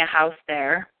renting a house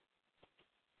there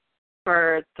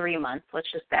for 3 months,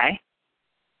 let's just say.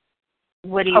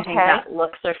 What do you think that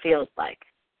looks or feels like?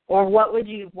 Or what would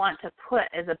you want to put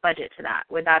as a budget to that?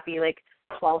 Would that be like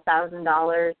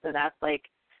 $12,000? So that's like,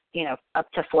 you know, up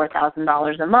to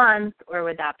 $4,000 a month? Or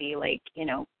would that be like, you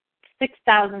know,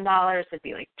 $6,000? It'd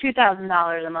be like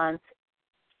 $2,000 a month?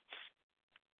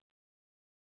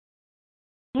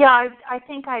 Yeah, I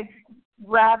think I'd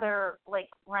rather like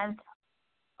rent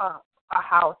a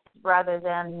house rather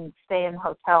than stay in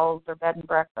hotels or bed and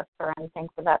breakfast or anything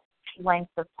for that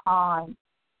length of time.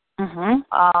 Mhm.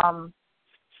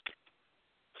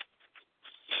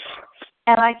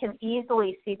 And I can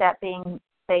easily see that being,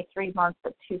 say, 3 months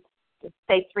at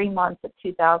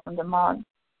 $2,000 a month.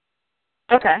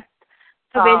 Okay.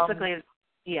 So basically,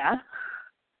 yeah.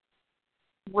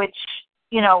 Which,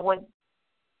 you know, would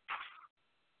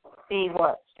be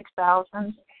what,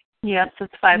 6,000? Yeah, so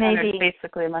it's 500 maybe,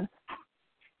 basically a month.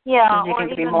 Yeah. Do you or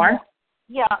think it'd be even more?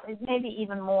 Yeah, maybe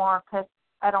even more, because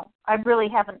I really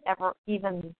haven't ever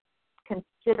even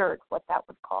considered what that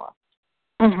would cost.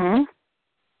 Mhm.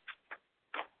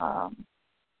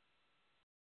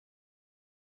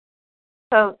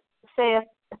 So say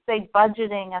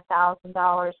budgeting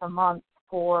 $1,000 a month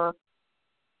for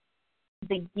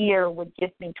the year would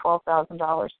give me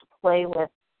 $12,000 to play with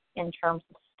in terms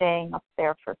of staying up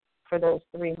there for those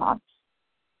 3 months.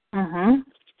 Mhm.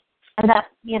 And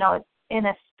that, you know, in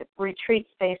a retreat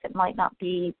space, it might not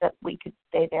be that we could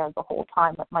stay there the whole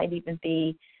time. It might even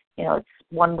be, you know, it's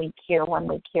 1 week here, 1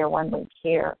 week here, 1 week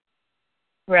here.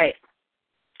 Right.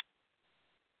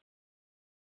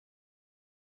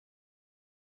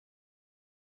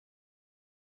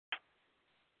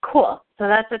 Cool. So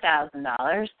that's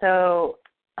 $1,000. So,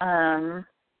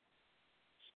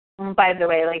 by the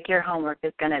way, like your homework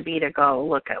is going to be to go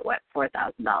look at what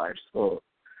 $4,000 will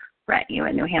rent you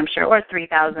in New Hampshire, or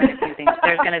 $3,000 if you think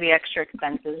there's going to be extra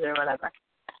expenses or whatever.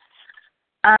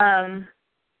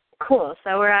 Cool.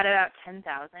 So we're at about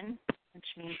 $10,000,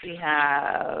 which means we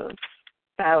have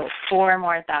about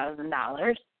 $4,000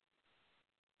 more.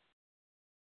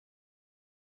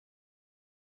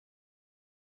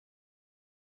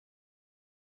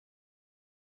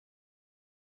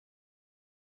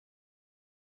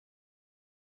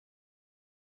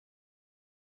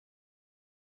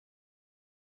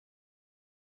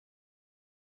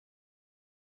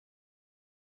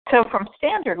 So from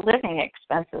standard living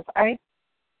expenses, I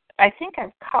think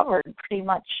I've covered pretty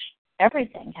much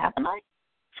everything, haven't I?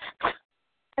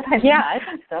 Yeah, I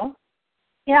think so.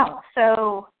 Yeah.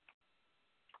 So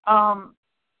at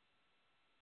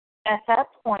that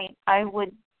point,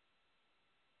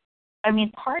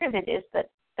 part of it is that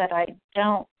I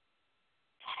don't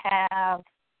have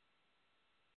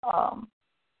a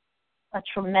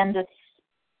tremendous,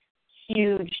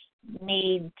 huge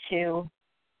need to.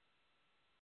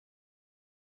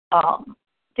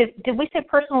 Did we say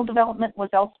personal development was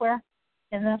elsewhere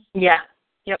in this? Yeah.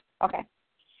 Yep. Okay.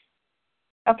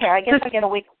 Okay. I guess I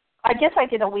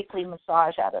get a weekly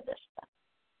massage out of this then.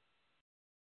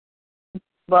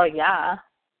 Well, yeah.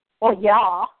 Well,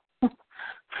 yeah.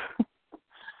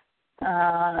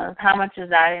 How much is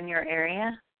that in your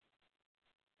area?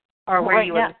 Or where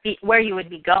you would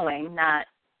be going, not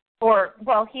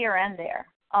here and there.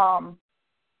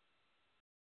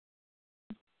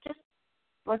 Just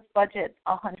let's budget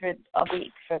 $100 a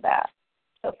week for that.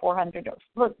 So $400.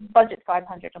 Let's budget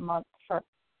 $500 a month for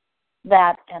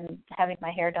that and having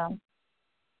my hair done,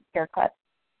 haircut.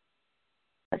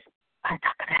 I'm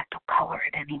not gonna have to color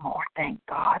it anymore, thank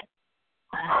God.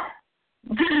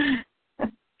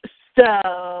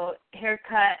 So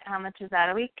haircut, how much is that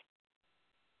a week?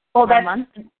 Well, a month?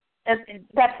 That's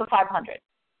the 500.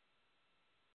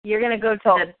 You're going to go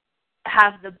to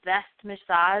have the best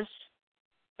massage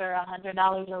for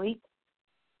 $100 a week?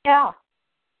 Yeah.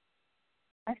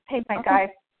 I paid my guy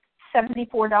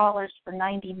 $74 for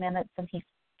 90 minutes, and he's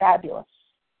fabulous.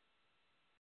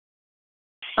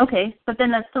 Okay, but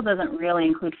then that still doesn't really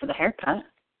include for the haircut.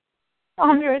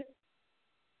 100.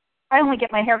 I only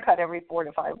get my haircut every 4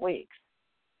 to 5 weeks.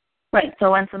 Right, so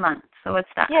once a month. So what's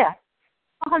that? Yeah,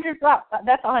 $100.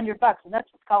 That's $100, and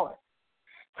that's with color.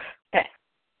 Okay.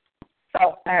 So,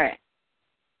 all right.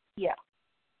 Yeah.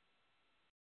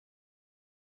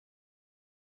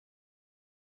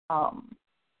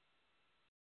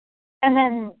 And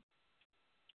then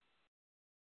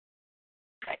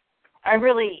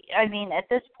at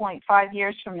this point, 5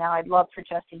 years from now, I'd love for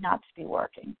Jesse not to be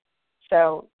working.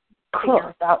 So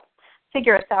cool.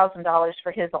 Figure $1,000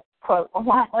 for his quote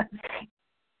allowance.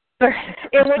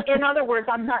 In other words,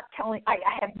 I'm not telling. I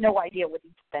have no idea what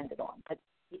he'd spend it on, but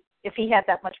if he had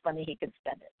that much money, he could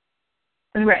spend it.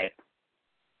 Right.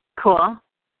 Cool. All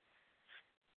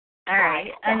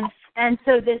right. And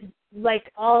so this,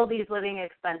 like, all these living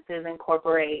expenses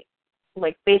incorporate,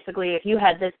 like, basically if you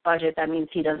had this budget, that means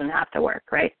he doesn't have to work,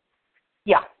 right?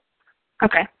 Yeah.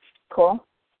 Okay. Cool.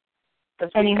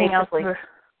 Anything else?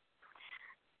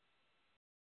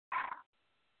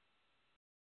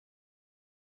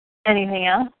 Anything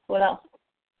else? What else?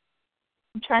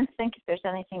 I'm trying to think if there's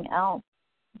anything else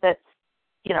that's,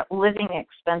 living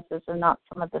expenses and not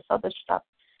some of this other stuff.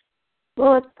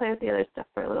 Well, let's play with the other stuff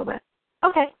for a little bit.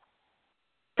 Okay.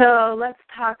 So let's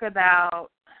talk about,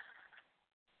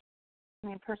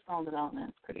 personal development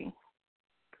is pretty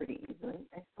easily,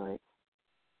 I feel like.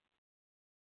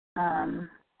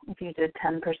 If you did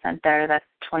 10% there, that's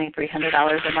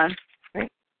 $2,300 a month,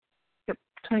 right? Yep.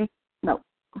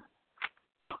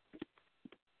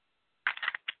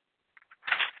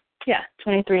 Yeah,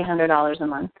 $2,300 a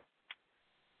month.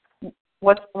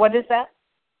 What is that?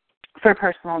 For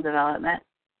personal development.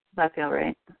 Does that feel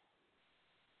right?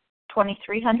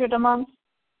 $2,300 a month?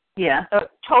 Yeah.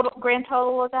 Grand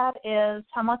total of that is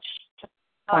how much?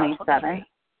 27.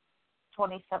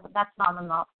 27. That's not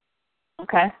enough.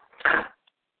 Okay.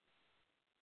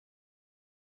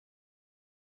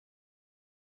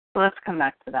 So let's come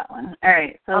back to that one. All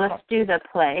right, so let's do the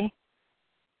play.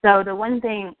 So the one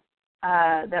thing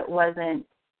that wasn't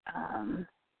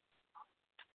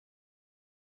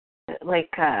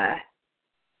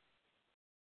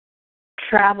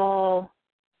travel.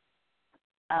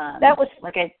 That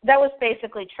was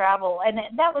basically travel, and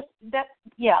that was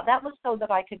so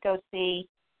that I could go see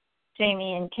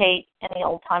Jamie and Kate any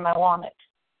old time I wanted,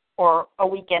 or a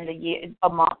weekend a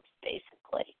month,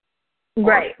 basically.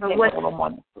 Right. But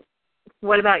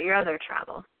what about your other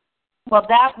travel? Well,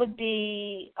 that would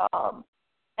be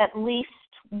at least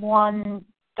one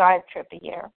dive trip a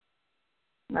year.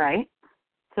 Right.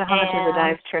 So how much is a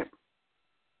dive trip?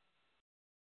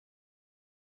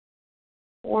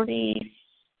 40.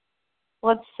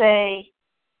 Let's say.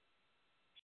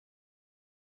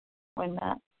 Wait a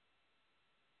minute.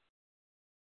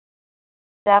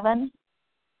 7.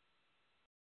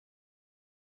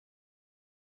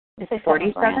 It's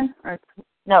 47? Or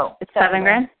no, it's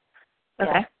 $7,000?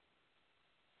 Okay. Yeah.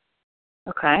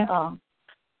 Okay.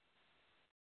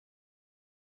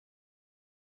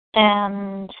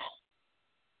 And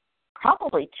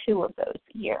probably 2 of those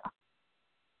a year.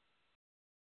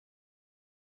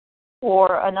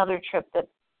 Or another trip that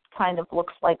kind of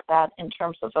looks like that in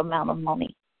terms of amount of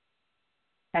money.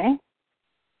 Okay.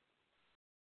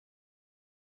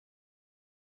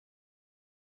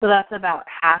 So that's about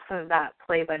half of that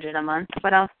play budget a month.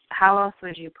 How else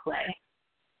would you play?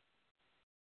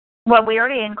 Well, we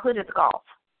already included the golf.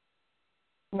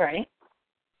 Right.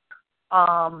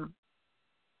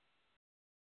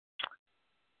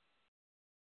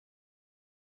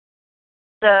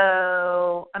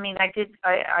 So,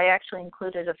 I actually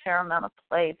included a fair amount of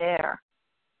play there.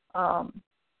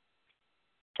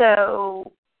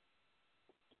 So,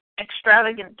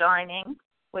 extravagant dining,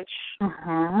 which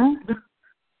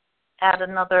add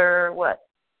another,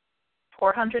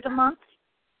 $400 a month?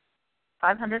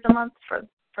 $500 a month for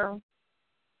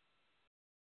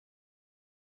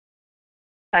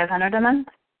 $500 a month?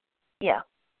 Yeah.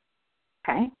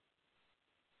 Okay.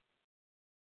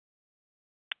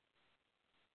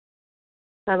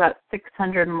 So about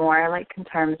 $600 more, like in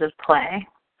terms of play.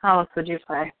 How else would you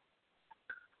play?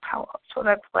 How else would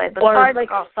I play? Or like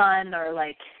fun, or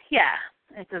like,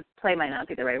 it's a play might not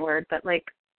be the right word, but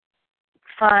like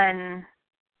fun.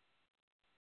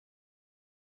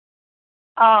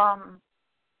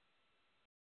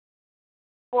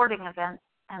 Sporting events.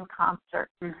 and concert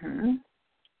Mhm.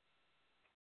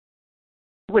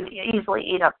 would easily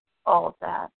eat up all of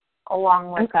that,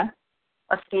 along with Okay.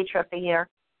 a ski trip a year.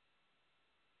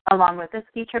 Along with a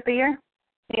ski trip a year?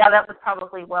 Yeah, that would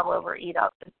probably well over eat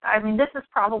up. I mean, this is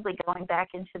probably going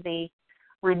back into the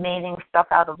remaining stuff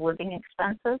out of living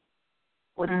expenses,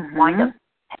 would wind up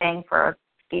paying for a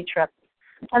ski trip.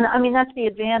 And, I mean, that's the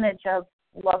advantage of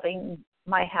loving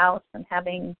my house and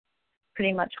having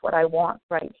pretty much what I want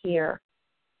right here,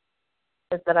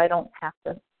 is that I don't have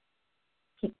to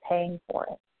keep paying for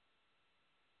it.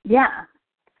 Yeah.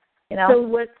 You know? So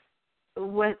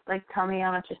what, like, tell me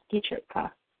how much a ski trip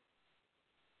costs.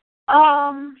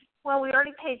 Well, we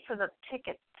already paid for the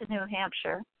ticket to New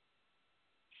Hampshire,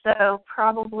 so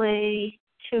probably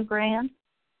 $2,000.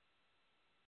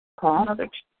 Cool. Another.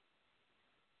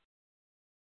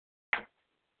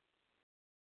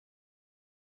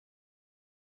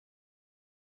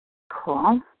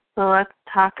 Cool. So let's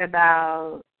talk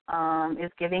about,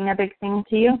 is giving a big thing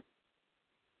to you?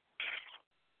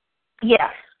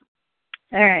 Yes.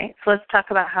 All right. So let's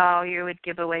talk about how you would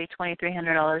give away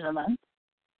 $2,300 a month.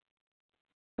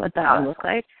 What that would look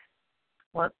like.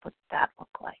 What would that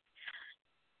look like?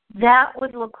 That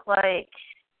would look like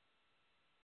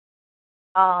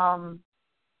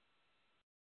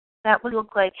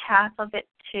half of it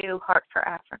to Heart for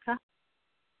Africa,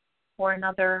 or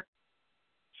another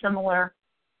similar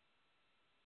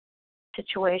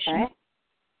situation.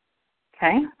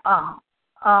 Okay.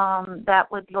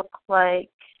 That would look like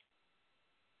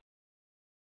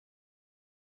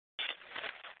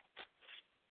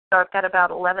so I've got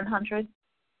about 1,100.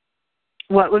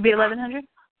 What would be 1,100?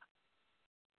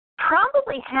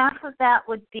 Probably half of that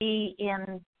would be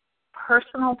in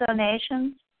personal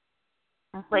donations,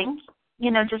 like,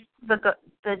 you know, just the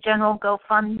general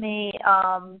GoFundMe,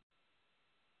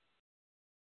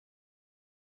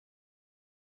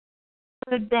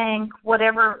 food bank,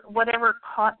 whatever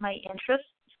caught my interest.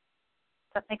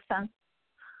 Does that make sense?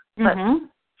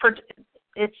 But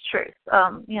it's truth.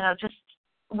 You know, just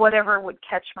whatever would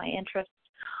catch my interest.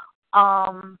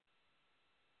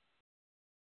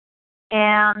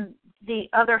 And the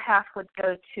other half would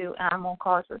go to animal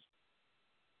causes.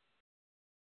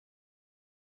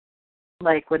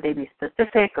 Like, would they be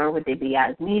specific or would they be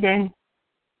as needed?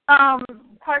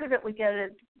 Part of it would go to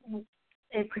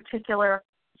a particular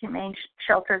humane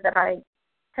shelter that I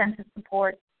tend to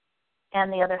support,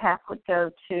 and the other half would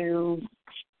go to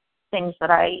things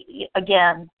that I,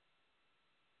 again,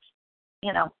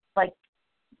 you know, like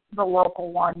the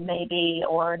local one maybe,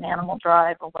 or an animal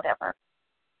drive or whatever.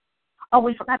 Oh,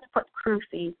 we forgot to put crew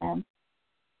fees in.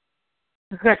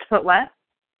 We forgot to put what?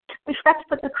 We forgot to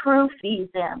put the crew fees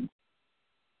in.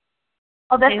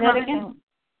 Oh, that's another thing.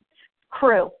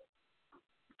 Crew.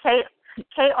 Krewe.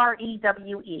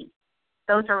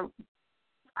 Those are,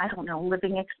 I don't know,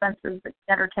 living expenses,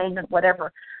 entertainment,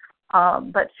 whatever.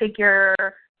 But figure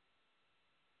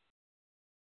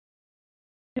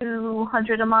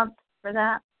 $200 a month for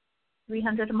that,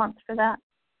 $300 a month for that.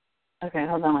 Okay,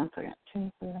 hold on 1 second.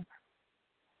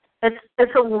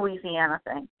 It's a Louisiana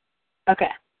thing. Okay.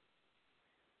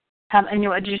 And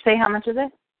did you say how much is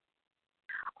it?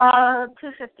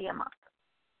 $250 a month.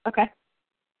 Okay.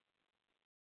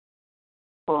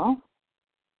 Cool.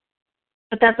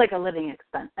 But that's like a living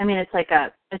expense. I mean, it's like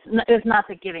it's not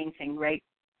the giving thing, right?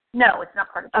 No, it's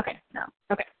not part of it. Okay. No.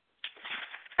 Okay.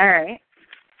 All right.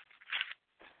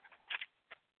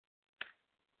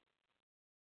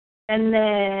 And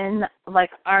then,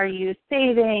 like, are you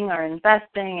saving or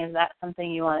investing? Is that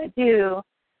something you want to do?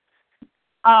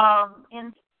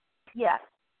 Yes.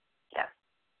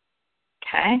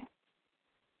 Okay.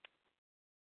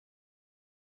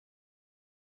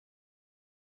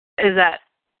 Is that,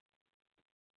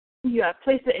 you have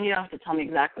places, and you don't have to tell me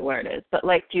exactly where it is, but,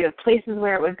 like, do you have places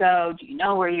where it would go? Do you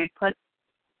know where you'd put?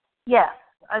 Yes.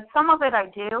 Some of it I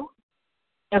do.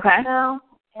 Okay. So,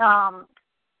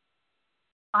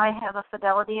 I have a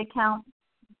Fidelity account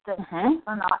that's an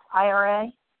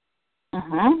IRA.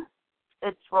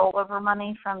 It's rollover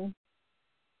money from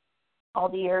all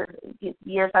the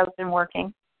years I've been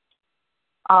working.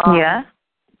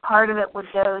 Part of it would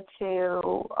go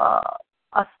to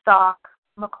a stock,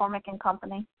 McCormick and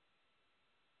Company.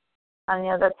 I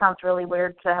know that sounds really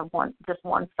weird to have just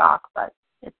one stock, but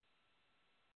it's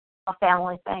a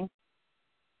family thing.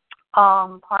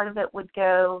 Part of it would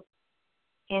go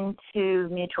into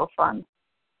mutual funds.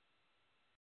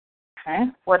 Okay.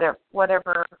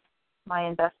 Whatever my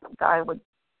investment guy would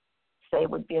say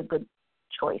would be a good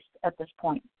choice at this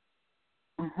point.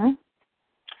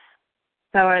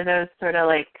 So are those sort of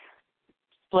like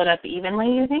split up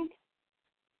evenly, you think?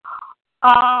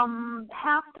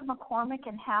 Half to McCormick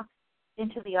and half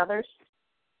into the others.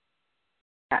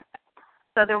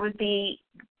 So there would be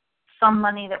some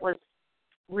money that was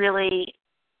really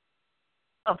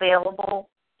available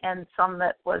and some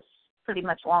that was pretty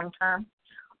much long-term,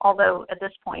 although at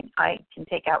this point I can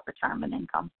take out retirement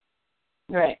income.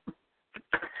 Right.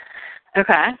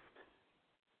 Okay.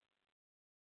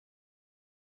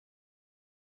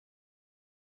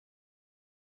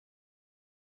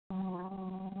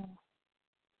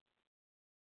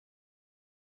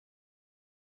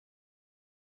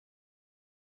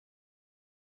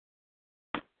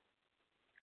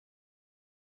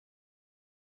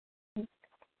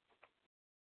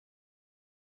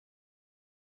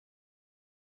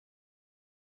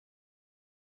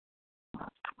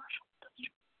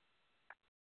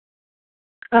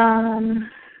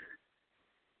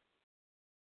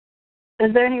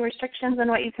 Is there any restrictions on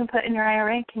what you can put in your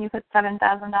IRA? Can you put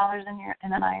 $7,000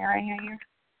 in an IRA a year?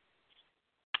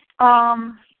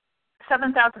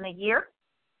 $7,000 a year.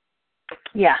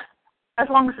 Yeah. As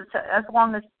long as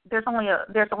there's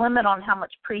a limit on how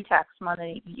much pre-tax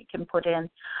money you can put in,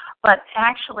 but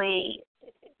actually,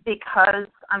 because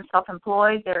I'm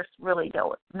self-employed, there's really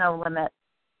no limit.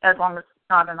 As long as it's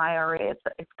not an IRA,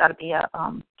 it's got to be a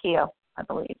KEO, I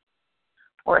believe,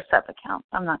 or a SEP account.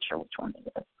 I'm not sure which one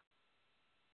it is.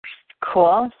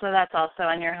 Cool. So that's also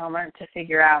on your homework to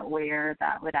figure out where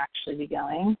that would actually be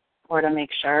going, or to make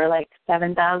sure like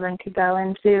 $7,000 could go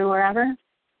into wherever.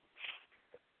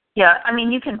 Yeah, I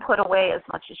mean, you can put away as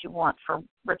much as you want for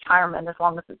retirement as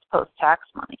long as it's post-tax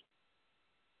money.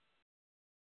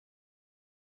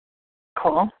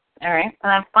 Cool. All right.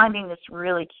 And I'm finding this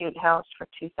really cute house for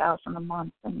 $2,000 a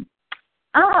month in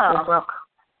Brook.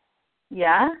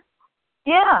 Yeah?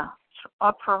 Yeah. It's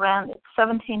up for rent. It's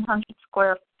 1,700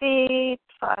 square feet,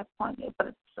 5.8, but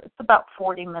it's about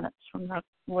 40 minutes from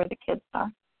where the kids are.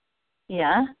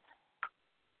 Yeah.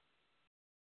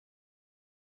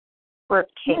 Where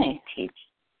Katie teaches.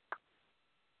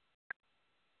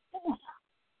 Yeah.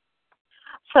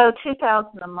 So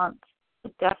 $2,000 a month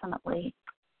would definitely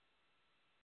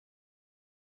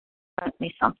rent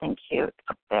me something cute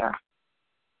up there.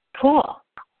 Cool.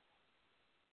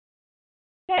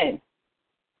 Good.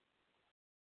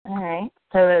 All right.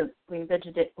 So we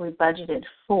budgeted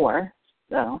 4.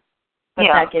 So, but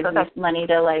yeah, that gives you money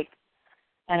to, like,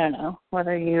 I don't know,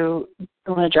 whether you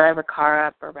want to drive a car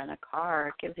up or rent a car,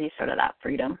 it gives you sort of that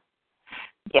freedom.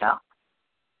 Yeah.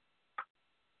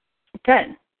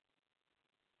 Good.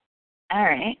 All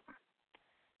right.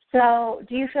 So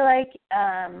do you feel like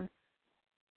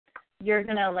you're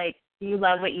going to, like, you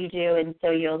love what you do and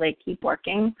so you'll, like, keep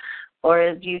working?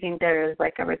 Or do you think there is,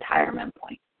 like, a retirement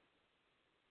point?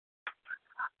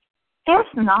 There's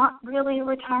not really a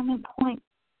retirement point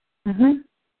in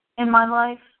my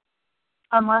life,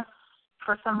 unless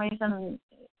for some reason,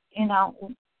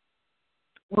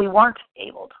 we weren't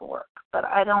able to work. But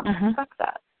I don't expect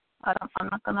that. I'm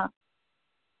not gonna.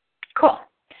 Cool.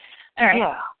 All right.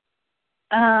 Yeah.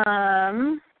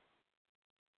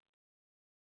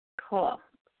 Cool.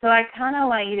 So I kind of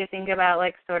want you to think about,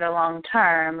 like, sort of long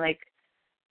term, like,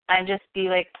 and just be,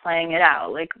 like, playing it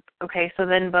out. Like, okay, so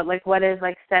then, but, like, what is,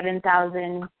 like,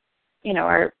 7,000,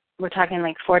 or we're talking,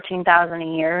 like, 14,000 a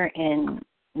year in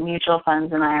mutual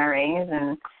funds and IRAs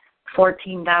and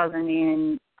 14,000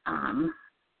 in,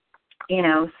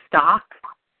 stock.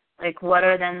 Like, what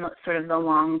are then sort of the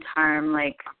long term,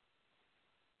 like,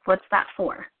 what's that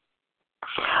for?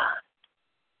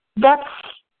 That's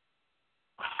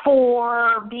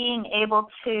for being able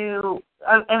to,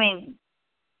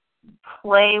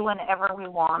 play whenever we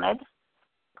wanted.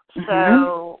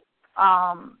 So,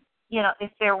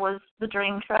 if there was the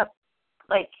dream trip,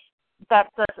 like,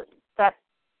 that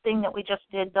thing that we just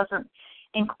did doesn't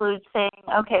include saying,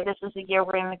 okay, this is the year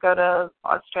we're going to go to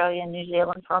Australia and New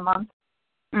Zealand for a month.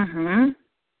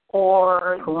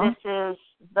 Or cool. This is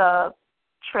the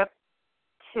trip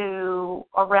to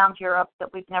around Europe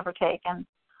that we've never taken.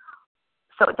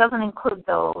 So it doesn't include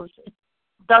those. It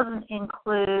doesn't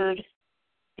include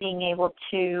being able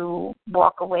to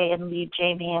walk away and leave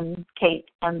Jamie and Kate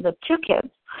and the 2 kids.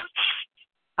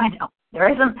 I know.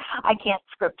 I can't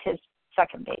script his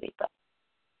second baby, but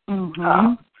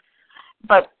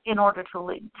but in order to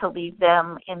leave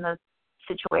them in the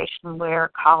situation where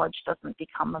college doesn't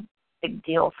become a big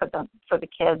deal for the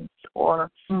kids, or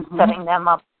setting them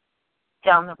up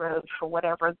down the road for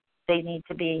whatever they need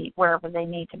to be, wherever they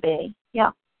need to be.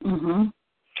 Yeah.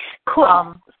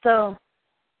 Cool. So,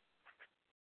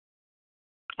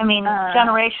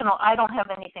 generational. I don't have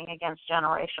anything against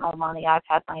generational money. I've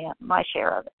had my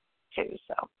share of it too.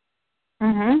 So.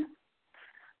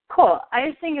 Cool. I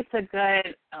just think it's a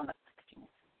good,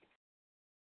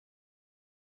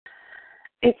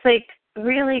 it's like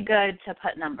really good to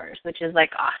put numbers, which is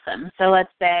like awesome. So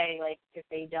let's say like if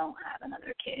they don't have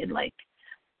another kid, like,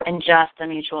 and just a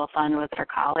mutual fund with for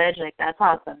college, like that's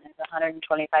awesome. It's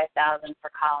 $125,000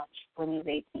 for college when he's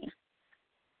 18.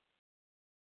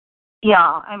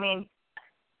 Yeah, I mean,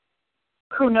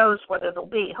 who knows what it'll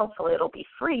be? Hopefully, it'll be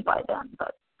free by then.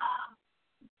 But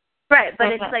right, but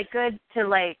it's like good to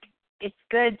like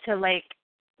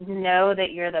know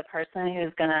that you're the person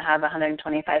who's going to have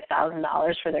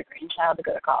 $125,000 for their grandchild to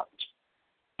go to college.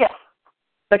 Yeah,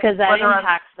 because that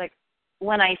impacts like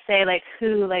when I say like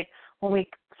who like when we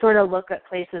sort of look at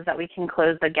places that we can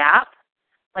close the gap,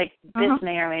 like this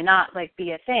may or may not like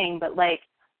be a thing, but like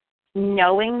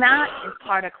knowing that is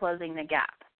part of closing the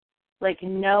gap. Like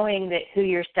knowing that who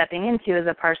you're stepping into is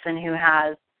a person who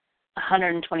has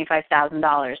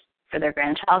 $125,000 for their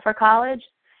grandchild for college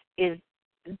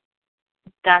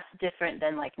that's different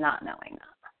than like not knowing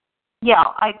that. Yeah,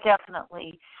 I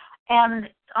definitely. And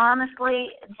honestly,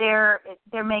 there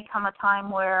may come a time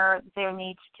where there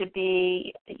needs to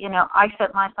be, I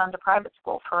sent my son to private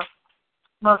school for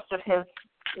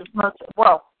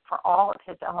for all of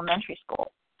his elementary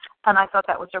school. And I thought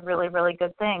that was a really, really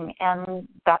good thing. And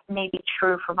that may be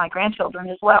true for my grandchildren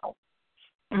as well.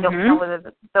 I don't know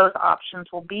whether those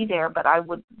options will be there, but I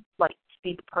would like to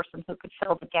be the person who could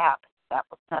fill the gap if that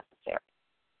was necessary.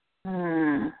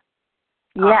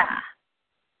 Yeah.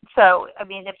 So, I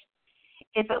mean, if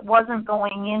it wasn't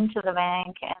going into the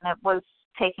bank and it was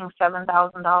taking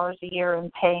 $7,000 a year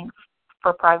and paying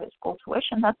for private school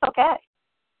tuition, that's okay.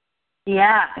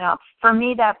 Yeah. For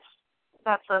me, that's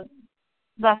an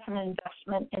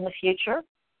investment in the future.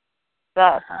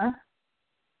 That,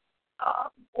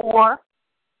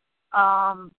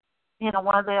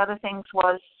 one of the other things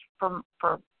was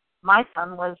for my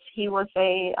son was he was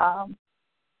a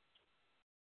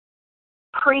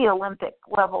pre-Olympic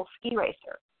level ski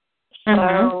racer.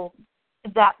 So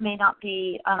that may not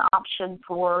be an option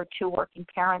for two working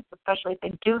parents, especially if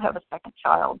they do have a second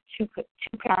child, two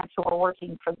parents who are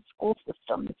working for the school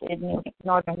systems in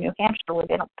northern New Hampshire where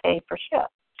they don't pay for shit.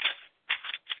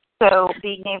 So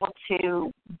being able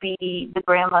to be the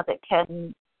grandma that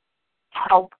can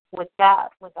help with that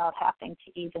without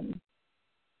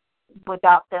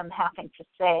them having to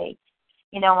say,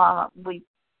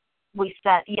 we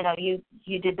said,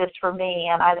 you did this for me,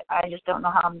 and I just don't know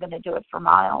how I'm going to do it for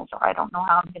Miles, or I don't know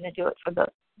how I'm going to do it for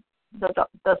the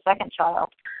second child.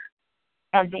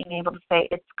 And being able to say,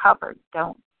 it's covered,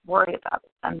 don't worry about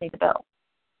it, send me the bill.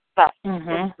 That's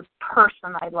the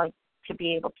person I'd like to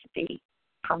be able to be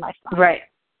for my son. Right.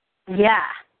 Yeah.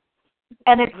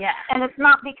 And it's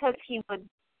not because he would.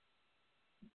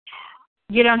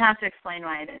 You don't have to explain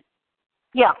why it is.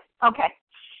 Yeah. Okay.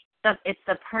 It's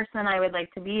the person I would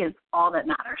like to be is all that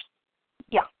matters.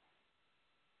 Yeah.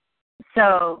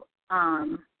 So,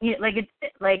 none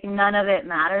of it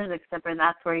matters except for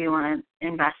that's where you want to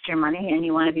invest your money, and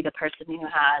you want to be the person who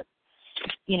has,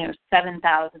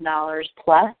 $7,000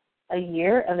 plus a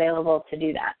year available to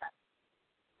do that.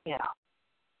 Yeah.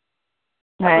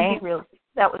 Right.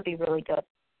 That would be really good.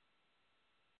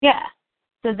 Yeah.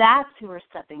 So that's who we're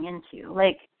stepping into.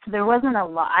 So there wasn't a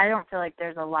lot. I don't feel like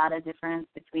there's a lot of difference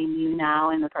between you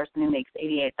now and the person who makes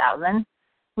 $88,000.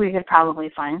 We could probably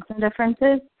find some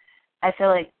differences. I feel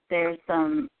like there's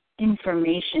some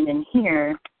information in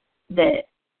here that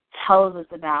tells us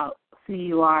about who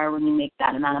you are when you make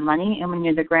that amount of money, and when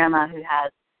you're the grandma who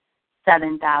has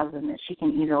 $7,000, that she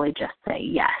can easily just say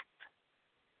yes.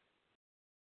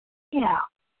 Yeah.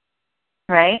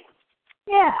 Right?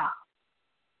 Yeah.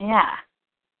 Yeah.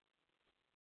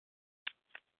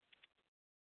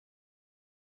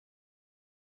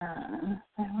 I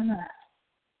wanna.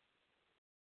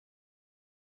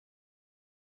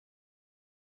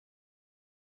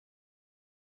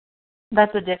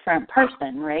 That's a different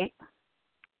person, right?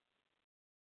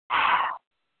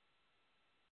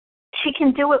 She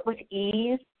can do it with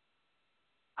ease.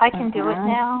 I can do it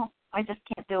now. I just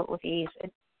can't do it with ease.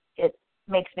 It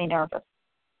makes me nervous.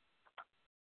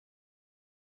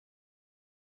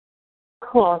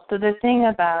 Cool. So the thing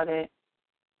about it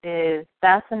is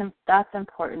that's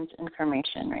important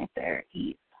information right there.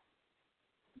 Ease.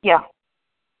 Yeah.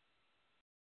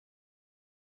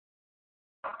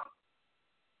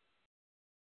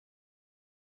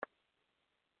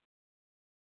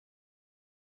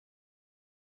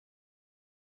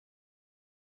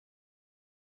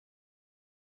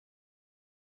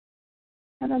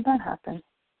 How did that happen?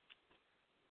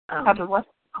 How did what?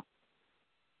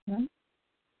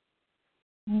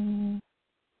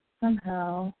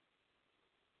 Somehow.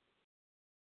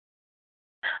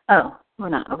 Oh, we're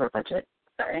not over budget.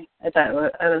 Sorry. I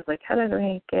was like, how did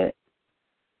we get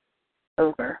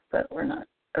over? But we're not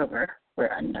over.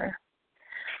 We're under.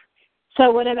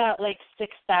 So what about like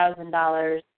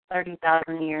 $6,000,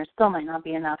 $30,000 a year? Still might not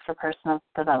be enough for personal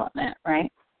development,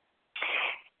 right?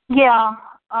 Yeah.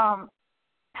 How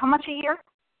much a year?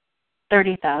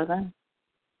 30,000.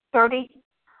 30.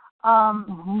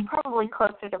 Probably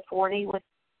closer to 40 with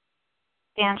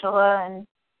Angela and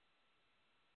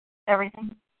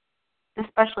everything,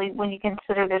 especially when you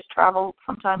consider there's travel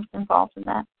sometimes involved in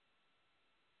that.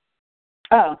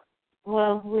 Oh,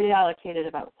 well, we allocated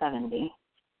about 70.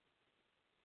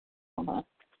 Hold on.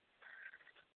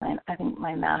 I think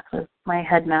my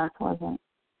head math wasn't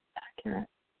accurate.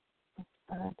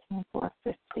 17, 4,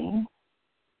 15.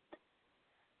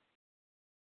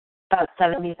 About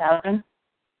 70,000.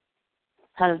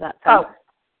 How does that sound?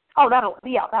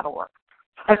 That'll work.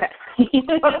 Okay. I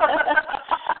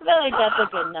feel like that's a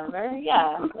good number.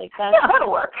 Yeah, like that. Yeah,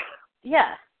 that'll work.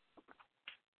 Yeah.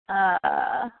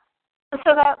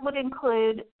 So that would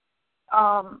include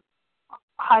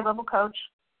high-level coach.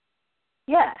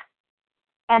 Yeah.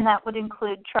 And that would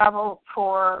include travel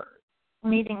for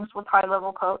meetings with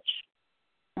high-level coach.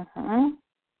 Mm-hmm.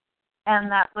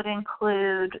 And that would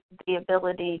include the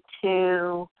ability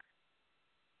to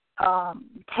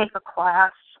take a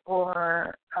class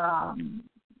or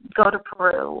go to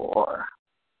Peru or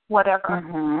whatever.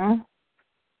 Mm-hmm.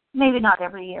 Maybe not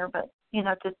every year, but,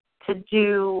 to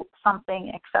do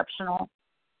something exceptional.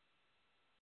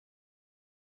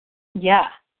 Yeah.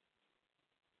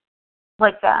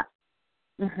 Like that.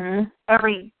 Mm-hmm.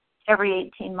 Every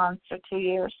 18 months or 2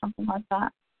 years, something like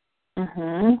that.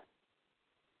 Mm-hmm.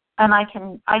 And I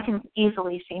can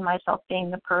easily see myself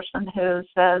being the person who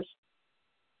says,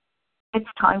 it's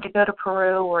time to go to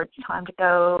Peru, or it's time to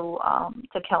go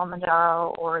to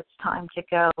Kilimanjaro, or it's time to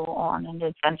go on an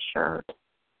adventure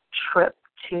trip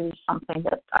to something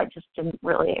that I just didn't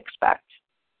really expect.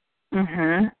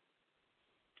 Mm-hmm.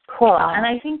 Cool. And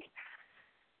I think,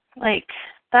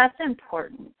 that's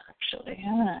important,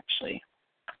 actually.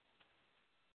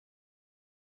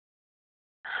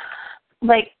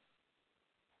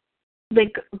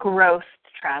 Growth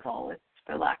travel, is,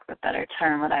 for lack of a better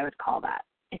term, what I would call that.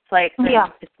 It's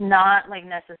it's not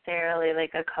necessarily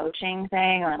a coaching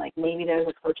thing, or maybe there's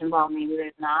a coach involved, maybe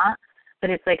there's not, but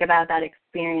it's about that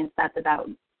experience that's about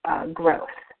growth.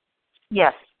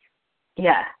 Yes.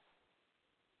 Yeah.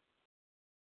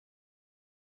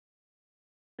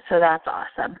 So that's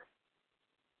awesome.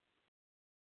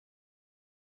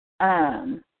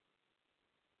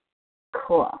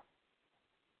 Cool.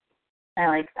 I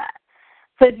like that.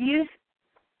 So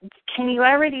can you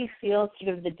already feel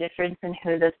sort of the difference in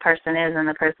who this person is and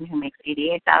the person who makes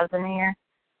 $88,000 a year?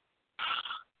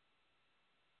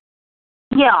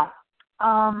 Yeah.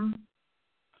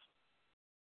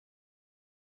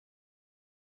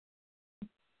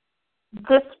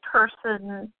 This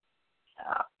person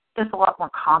is a lot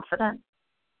more confident.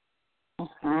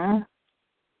 Mm-hmm.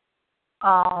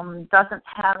 Doesn't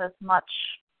have as much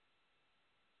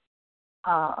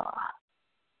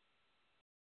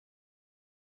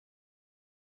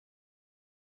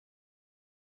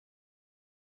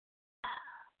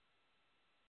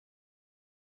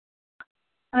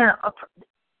I don't know.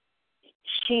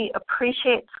 She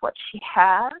appreciates what she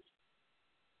has,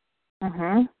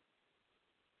 Mm-hmm.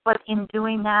 but in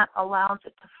doing that allows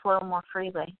it to flow more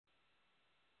freely.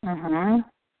 Mm-hmm.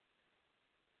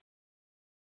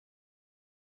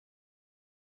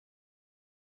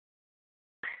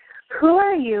 Who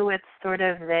are you with sort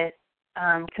of this?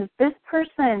 Because this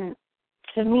person,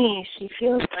 to me, she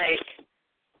feels like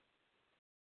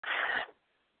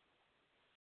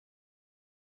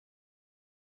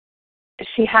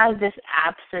she has this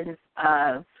absence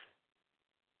of,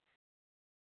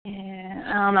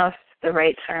 I don't know if the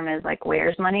right term is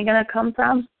where's money going to come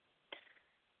from?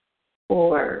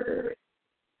 Or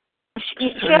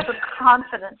she has a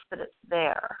confidence that it's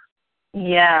there.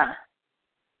 Yeah.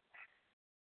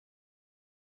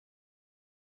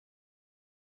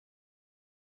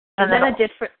 Is that a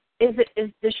different?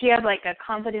 Does she have a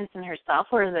confidence in herself,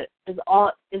 or is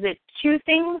it two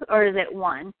things, or is it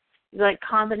one? Is it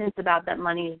confidence about that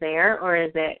money's there, or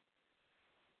is it?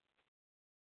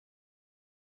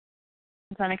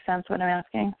 Does that make sense? What I'm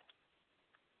asking?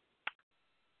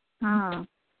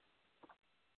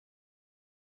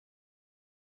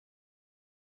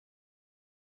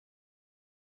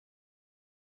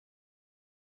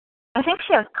 I think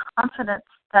she has confidence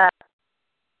that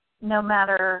no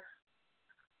matter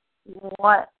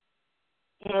what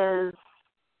is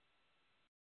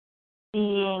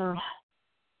being,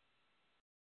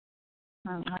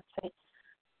 let's see,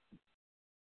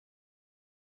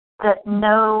 that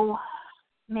no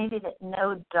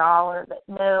dollar, that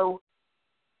no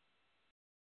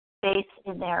space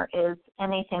in there is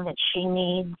anything that she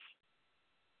needs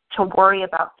to worry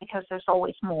about, because there's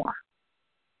always more.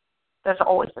 There's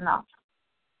always enough.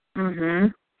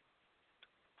 Mhm.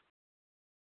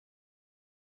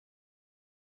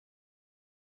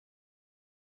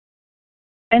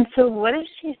 And so what does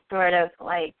she sort of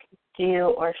like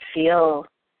do or feel?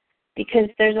 Because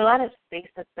there's a lot of space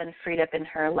that's been freed up in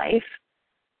her life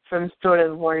from sort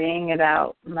of worrying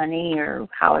about money or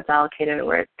how it's allocated or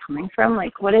where it's coming from.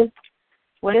 Like what is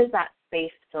that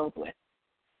space filled with?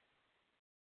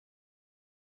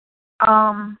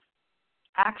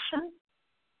 Action.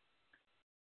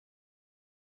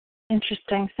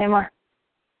 Interesting. Say more.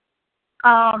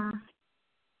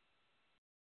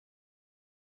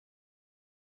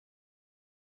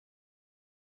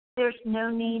 There's no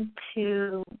need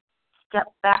to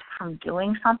step back from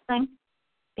doing something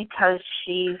because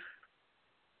she's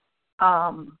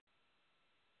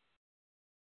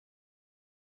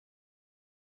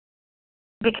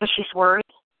worried.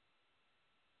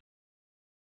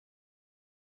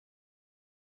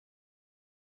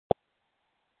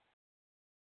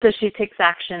 So she takes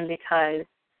action because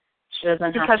she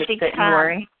doesn't have to sit and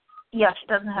worry? Yeah, she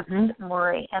doesn't have to sit and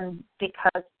worry. And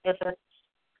because if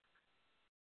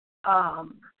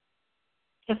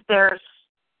there's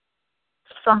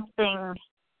something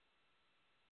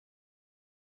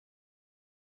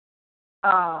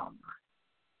that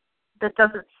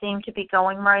doesn't seem to be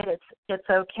going right, it's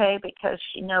okay, because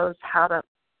she knows how to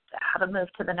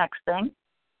move to the next thing.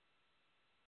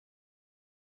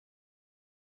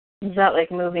 Is that like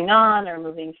moving on or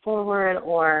moving forward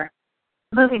or?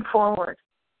 Moving forward.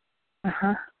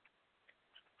 Uh-huh.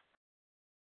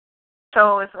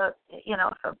 So if a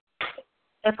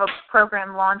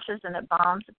program launches and it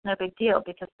bombs, it's no big deal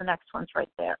because the next one's right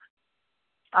there.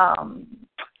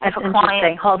 That's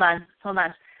interesting. Hold on.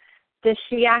 Does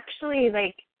she actually,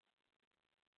 like,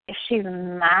 if she's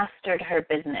mastered her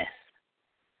business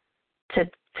to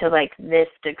like this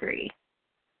degree,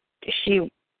 does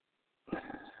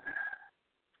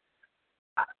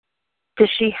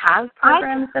she have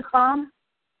programs that bomb?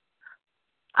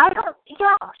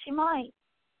 Yeah, she might.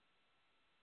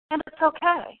 And it's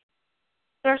okay.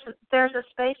 There's a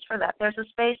space for that. There's a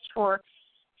space for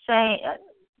saying,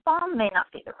 bomb may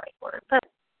not be the right word, but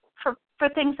for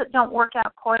things that don't work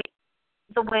out quite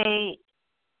the way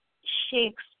she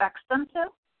expects them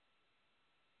to.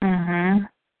 Mhm.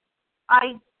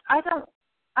 I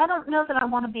don't know that I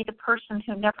want to be the person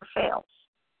who never fails.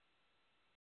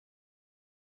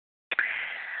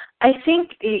 I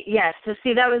think, yes. So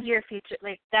see, that was your future,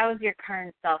 like that was your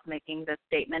current self making the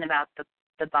statement about the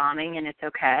bombing, and it's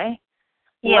okay.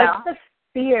 Yeah. What's the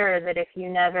fear that if you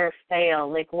never fail,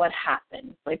 like what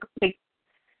happens?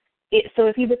 So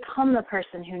if you become the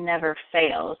person who never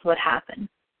fails, what happens?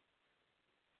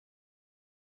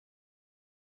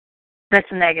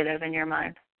 That's negative in your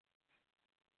mind.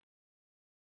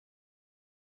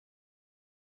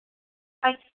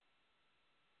 I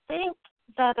think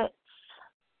that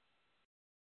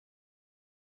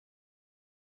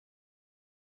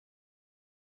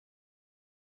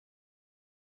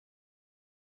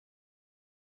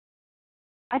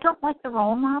I don't like the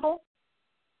role model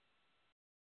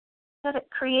that it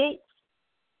creates.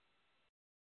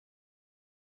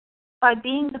 By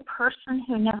being the person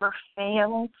who never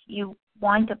fails, you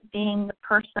wind up being the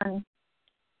person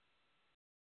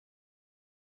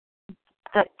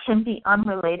that can be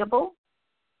unrelatable.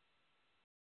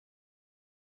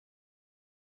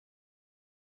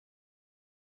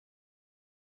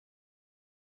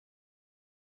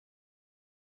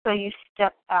 So you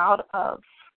step out of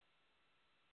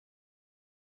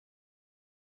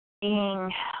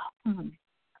being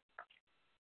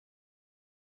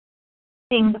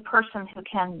the person who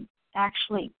can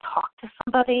actually talk to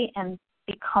somebody and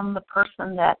become the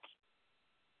person that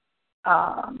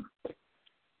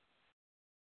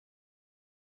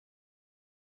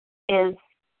is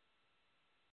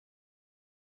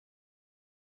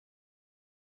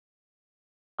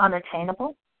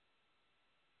unattainable.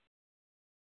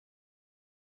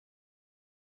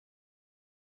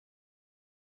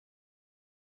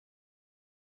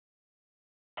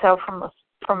 So from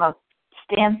a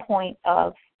standpoint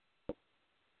of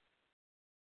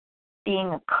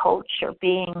being a coach or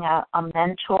being a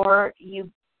mentor,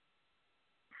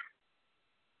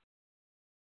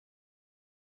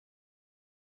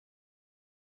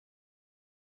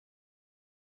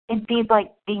 it'd be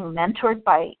like being mentored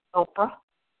by Oprah.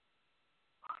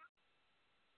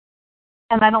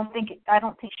 And I don't think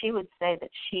she would say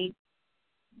that she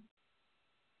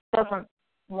doesn't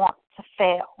want to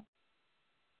fail.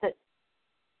 That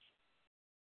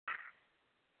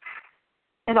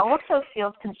it also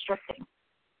feels constricting.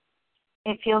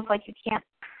 It feels like you can't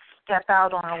step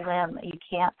out on a limb. You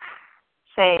can't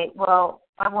say, well,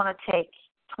 I want to take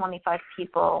 25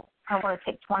 people, I want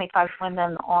to take 25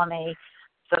 women on a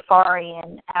safari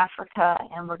in Africa,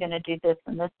 and we're going to do this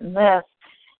and this and this,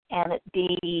 and it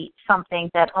be something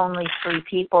that only 3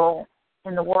 people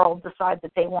in the world decide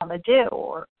that they want to do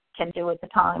or can do at the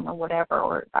time or whatever,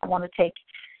 or I want to take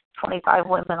 25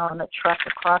 women on a trek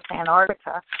across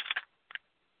Antarctica,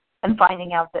 and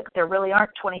finding out that there really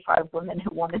aren't 25 women who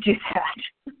want to do that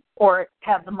or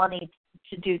have the money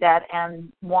to do that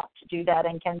and want to do that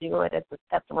and can do it at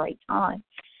the right time.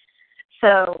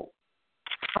 So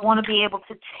I want to be able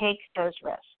to take those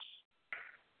risks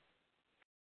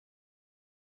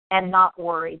and not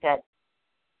worry that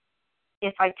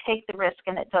if I take the risk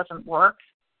and it doesn't work,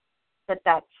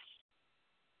 that's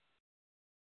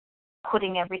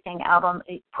putting everything and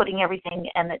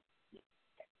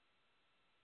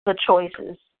the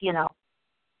choices,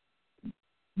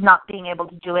 not being able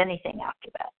to do anything after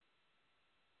that.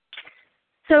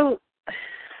 So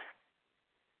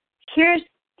here's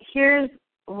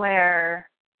where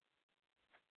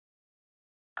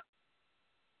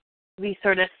we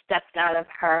sort of stepped out of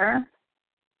her.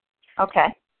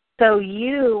 Okay. So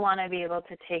you want to be able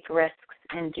to take risks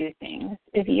and do things.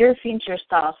 If your future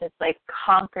self has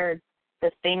conquered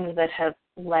the things that have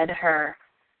led her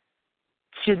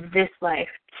to this life,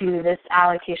 to this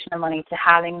allocation of money, to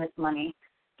having this money,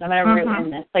 I'm going to root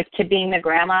in this, to being the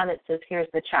grandma that says, here's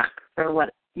the check for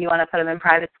what you want to put them in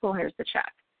private school, here's the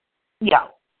check. Yeah.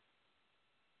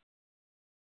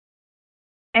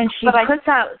 And she puts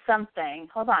out something,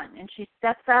 and she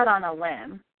steps out on a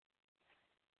limb.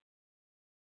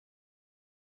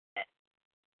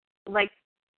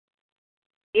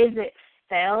 Is it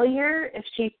failure if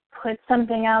she puts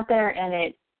something out there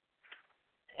and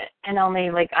only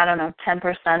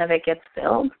 10% of it gets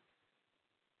filled?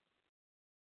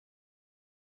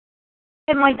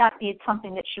 It might not be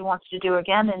something that she wants to do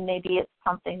again, and maybe it's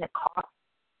something that costs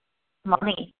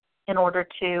money in order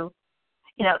to,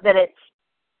 that it's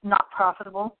not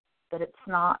profitable, that it's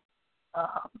not,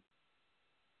 that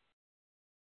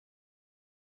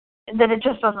it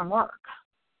just doesn't work.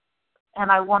 And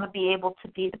I want to be able to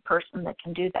be the person that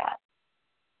can do that.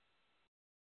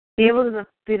 Be able to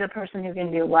be the person who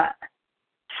can do what?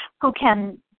 Who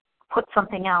can put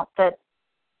something out that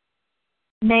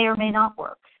may or may not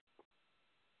work.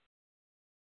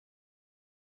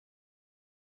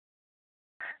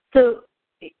 So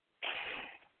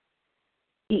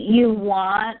you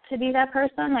want to be that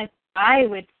person? I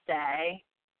would say,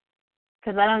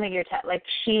 because I don't think you're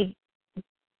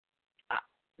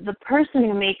the person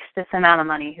who makes this amount of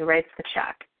money, who writes the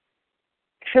check,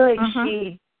 I feel like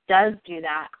she does do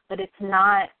that, but it's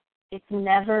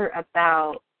never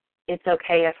about, it's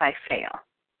okay if I fail.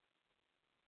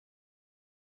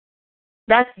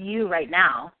 That's you right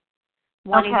now,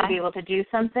 wanting to be able to do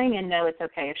something and know it's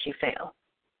okay if she fails.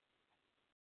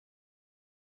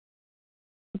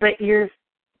 But your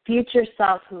future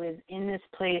self, who is in this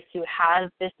place, who has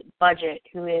this budget,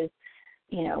 who is,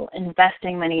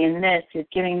 investing money in this, who's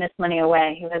giving this money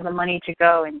away, who has the money to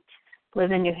go and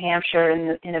live in New Hampshire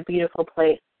in a beautiful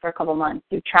place for a couple months,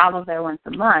 who travels there once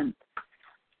a month.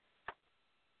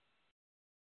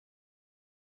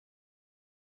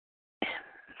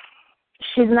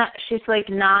 She's not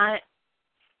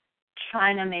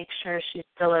trying to make sure she's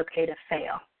still okay to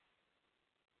fail.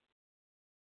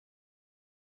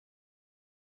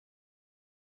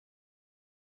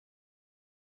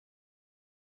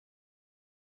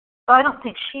 I don't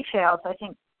think she fails. I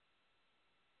think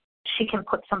she can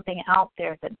put something out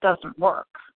there that doesn't work.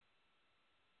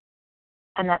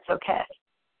 And that's okay.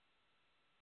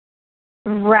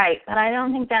 Right, but I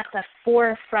don't think that's a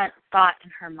forefront thought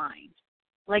in her mind.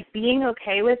 Being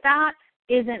okay with that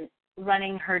isn't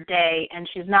running her day, and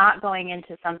she's not going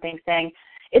into something saying,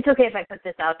 it's okay if I put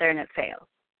this out there and it fails.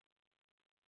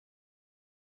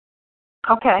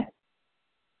 Okay.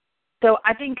 So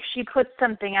I think she puts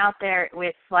something out there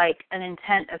with an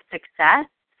intent of success.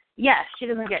 Yes, she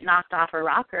doesn't get knocked off her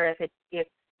rocker if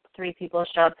 3 people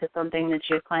show up to something that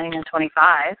she was planning on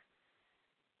 25.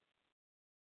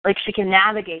 She can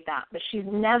navigate that, but she's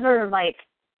never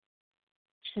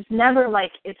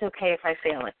it's okay if I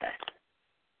fail at this.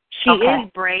 She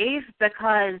is brave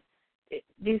because,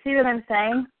 do you see what I'm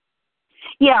saying?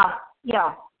 Yeah.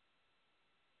 Do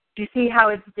you see how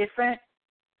it's different?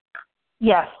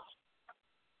 Yes.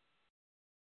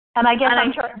 And I guess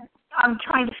I'm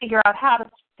trying to figure out how to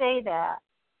say that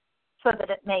so that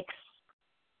it makes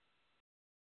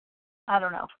I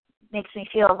don't know, makes me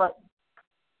feel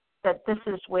that this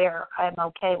is where I'm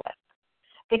okay with.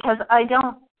 Because I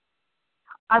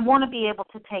want to be able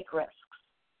to take risks.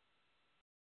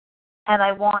 And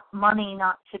I want money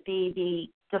not to be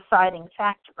the deciding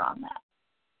factor on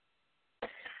that.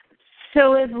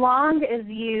 So as long as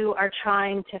you are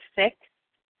trying to fix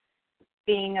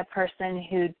being a person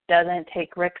who doesn't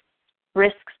take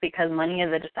risks because money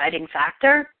is a deciding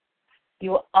factor,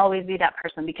 you will always be that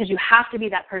person, because you have to be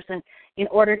that person in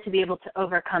order to be able to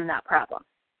overcome that problem.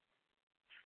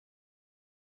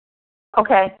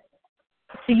 Okay.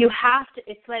 So you have to,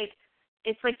 it's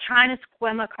like trying to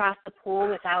swim across the pool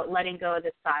without letting go of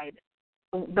the side,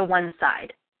 the one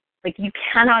side. Like, you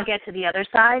cannot get to the other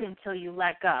side until you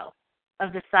let go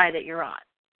of the side that you're on,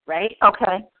 right?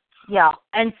 Okay. Yeah.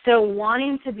 And so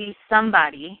wanting to be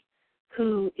somebody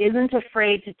who isn't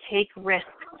afraid to take risks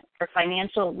for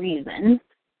financial reasons,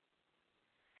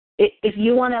 if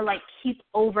you want to, like, keep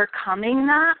overcoming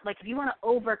that, like, if you want to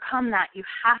overcome that, you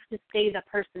have to stay the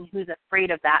person who's afraid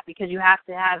of that, because you have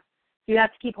to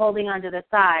keep holding onto the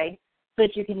side so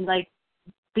that you can, like,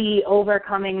 be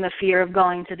overcoming the fear of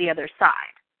going to the other side.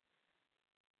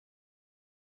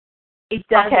 It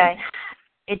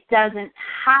doesn't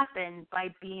happen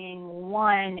by being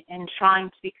one and trying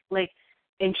to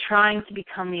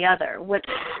become the other.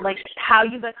 How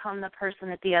you become the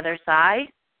person at the other side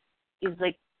is,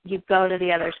 like, you go to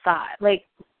the other side. Like,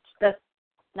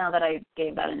 now that I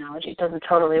gave that analogy, it doesn't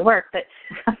totally work, but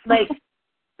like,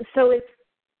 so it's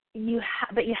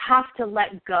but you have to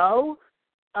let go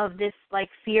of this, like,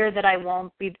 fear that I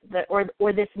won't be or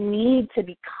this need to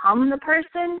become the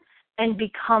person and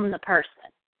become the person.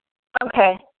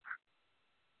 Okay.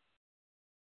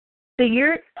 So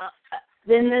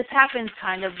then this happens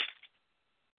kind of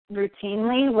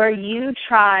routinely, where you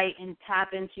try and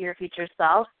tap into your future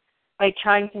self by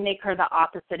trying to make her the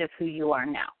opposite of who you are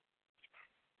now.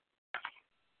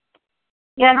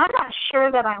 Yeah, and I'm not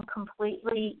sure that I'm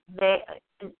completely there,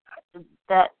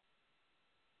 that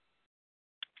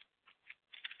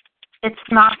it's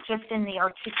not just in the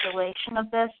articulation of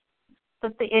this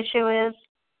that the issue is,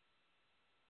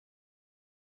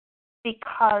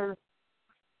 because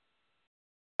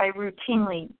I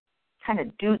routinely kind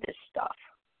of do this stuff.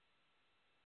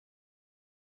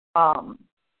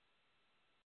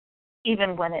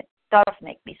 Even when it does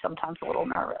make me sometimes a little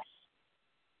nervous.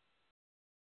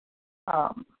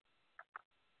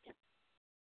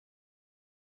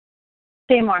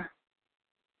 Say more.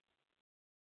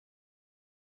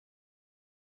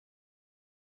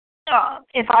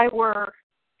 If I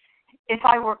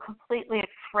were completely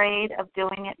afraid of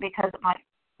doing it because it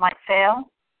might fail,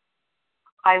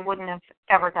 I wouldn't have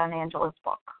ever done Angela's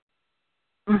book.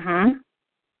 Mm-hmm.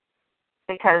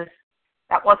 Because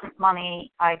that wasn't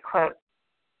money I could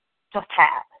just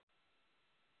have.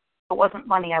 It wasn't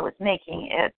money I was making.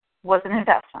 It was an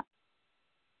investment.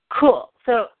 Cool.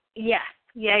 So, yeah.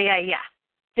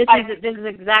 This is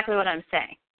exactly what I'm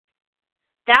saying.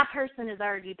 That person has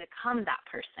already become that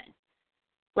person.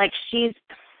 Like,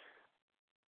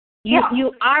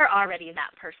 you are already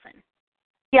that person.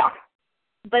 Yeah.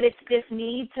 But it's this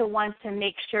need to want to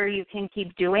make sure you can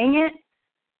keep doing it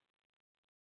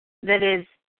that is,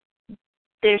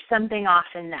 there's something off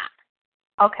in that.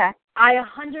 Okay. I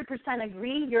 100%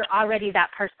 agree you're already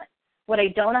that person. What I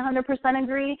don't 100%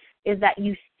 agree is that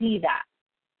you see that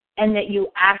and that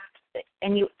you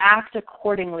act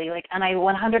accordingly. Like, and I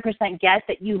 100% get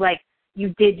that you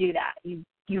did do that.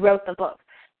 You wrote the book.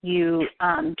 You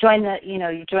joined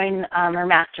our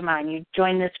mastermind. You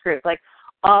joined this group. Like,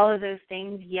 all of those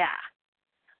things, yeah.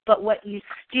 But what you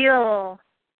still,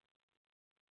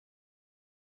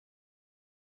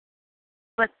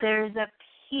 but there's a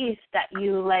piece that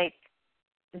you like,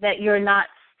 that you're not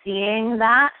seeing,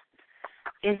 that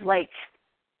is like,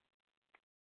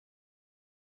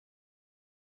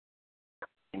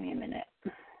 give me a minute.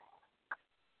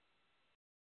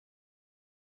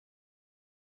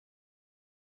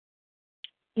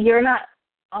 You're not,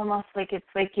 almost like, it's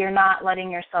like you're not letting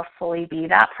yourself fully be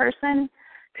that person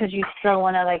because you still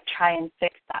want to, like, try and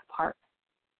fix that part.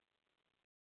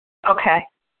 Okay.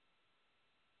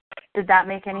 Did that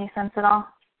make any sense at all?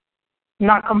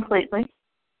 Not completely.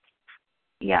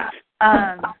 Yeah.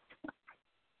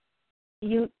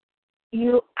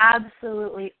 You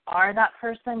absolutely are that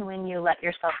person when you let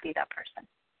yourself be that person.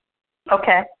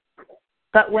 Okay.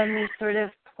 But when we sort of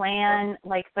plan,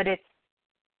 like, but it's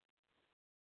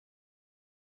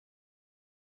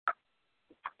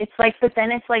like, but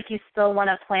then it's like you still want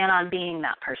to plan on being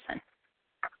that person.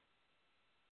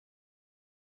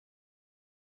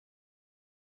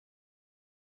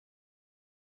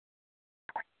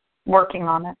 Working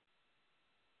on it.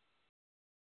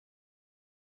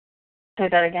 Say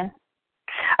that again.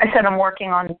 I said I'm working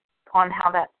on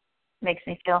how that makes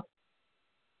me feel.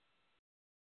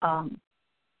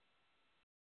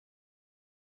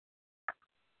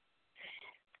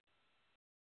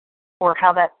 Or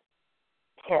how that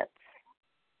hits.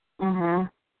 Mhm.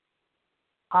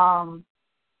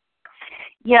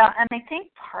 Yeah, and I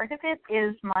think part of it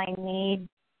is my need,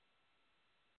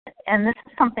 and this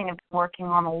is something I've been working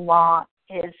on a lot,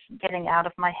 is getting out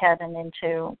of my head and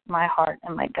into my heart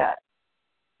and my gut.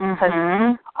 Because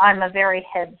I'm a very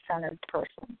head-centered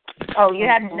person. Oh, you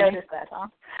hadn't noticed that, huh?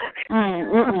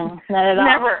 Not at all.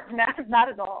 Never, not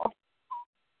at all.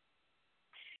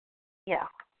 Yeah.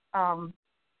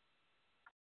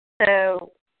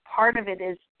 So part of it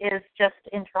is just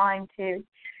in trying to,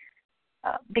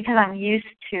 because I'm used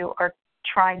to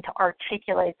trying to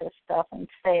articulate this stuff and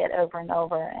say it over and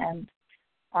over, and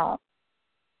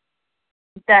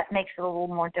that makes it a little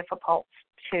more difficult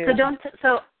to.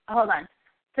 So hold on.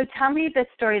 So tell me the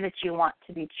story that you want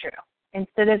to be true.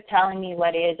 Instead of telling me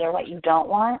what is or what you don't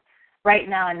want, right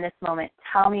now in this moment,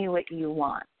 tell me what you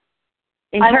want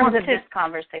in terms of this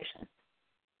conversation.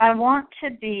 I want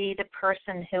to be the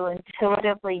person who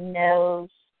intuitively knows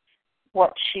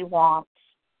what she wants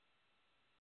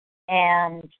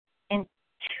and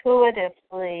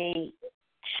intuitively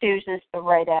chooses the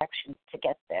right actions to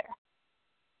get there.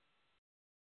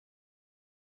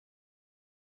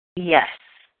 Yes.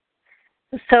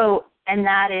 So, and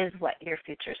that is what your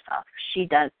future self, she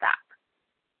does that.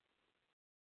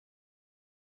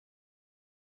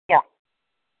 Yeah.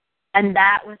 And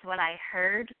that was what I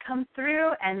heard come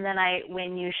through. And then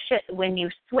when you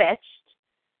switched,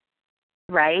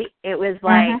 right? It was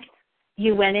like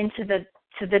you went into the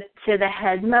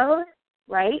head mode,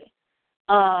 right?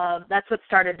 That's what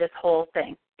started this whole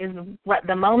thing. Is what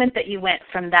the moment that you went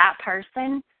from that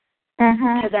person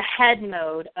to the head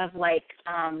mode of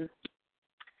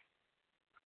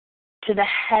to the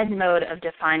head mode of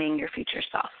defining your future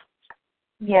self.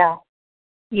 Yeah.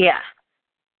 Yeah.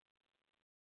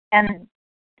 And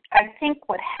I think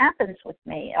what happens with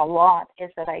me a lot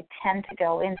is that I tend to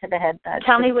go into the head mode.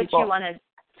 Tell me what you want to.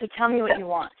 So tell me what you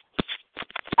want.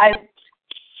 I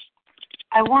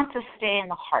want to stay in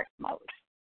the heart mode.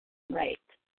 Right.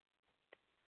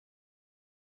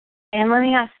 And let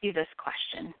me ask you this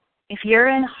question. If you're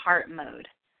in heart mode,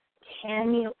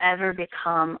 can you ever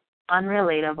become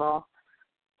unrelatable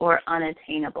or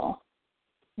unattainable?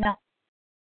 No.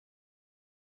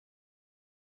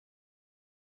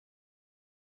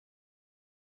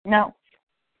 No.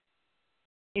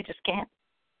 You just can't.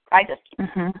 I just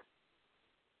can't.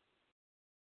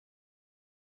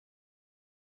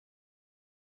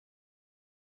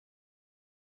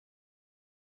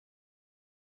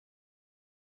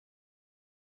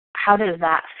 How does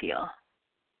that feel?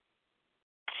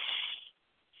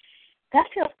 That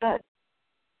feels good.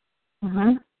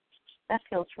 That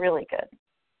feels really good.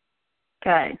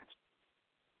 Good.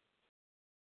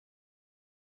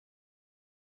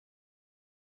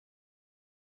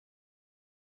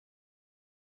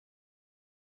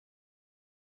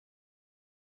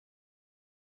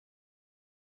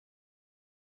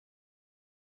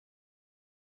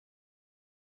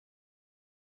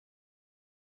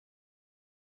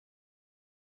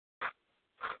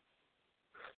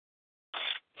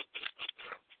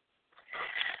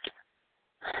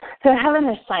 So I have an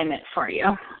assignment for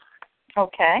you.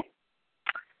 Okay.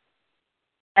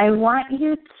 I want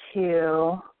you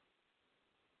to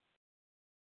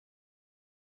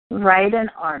write an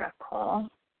article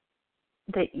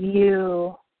I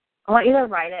want you to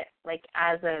write it like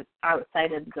as an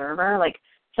outside observer, like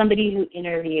somebody who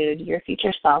interviewed your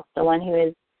future self, the one who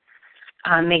is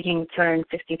making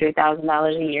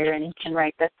 $263,000 a year and can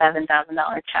write the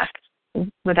 $7,000 check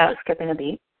without skipping a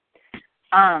beat.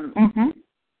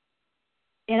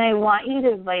 And I want you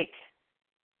to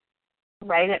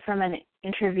write it from an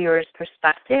interviewer's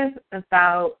perspective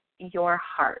about your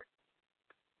heart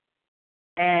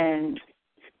and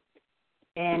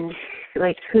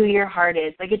who your heart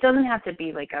is. It doesn't have to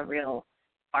be a real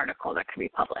article that could be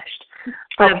published,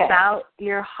 but about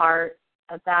your heart,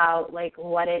 about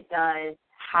what it does,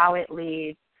 how it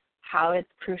leads, how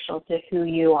it's crucial to who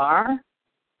you are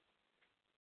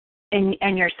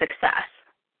and your success.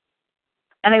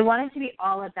 And I want it to be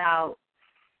all about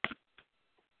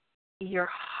your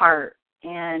heart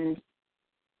and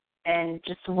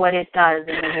just what it does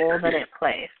and the role that it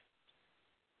plays.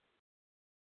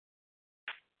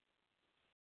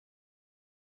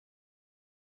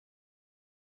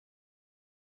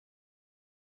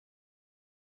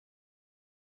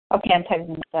 Okay, I'm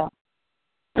typing this out.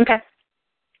 Okay.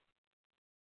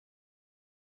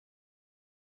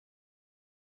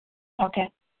 Okay.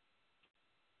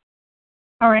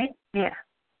 All right. Yeah,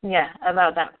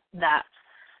 about that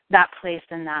place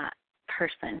and that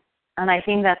person. And I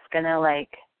think that's gonna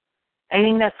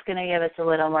give us a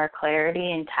little more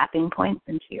clarity and tapping points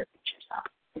into your future self.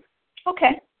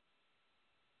 Okay.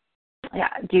 Yeah.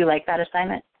 Do you like that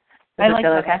assignment? I like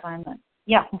that assignment.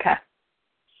 Yeah. Okay.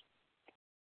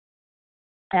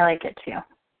 I like it too.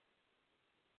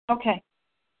 Okay.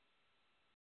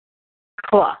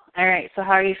 Cool. All right. So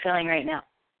how are you feeling right now?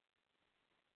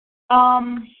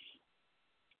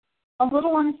 A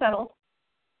little unsettled,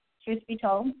 truth be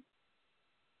told.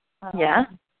 Yeah.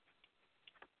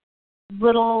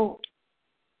 Little,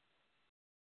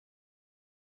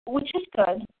 which is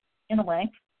good in a way.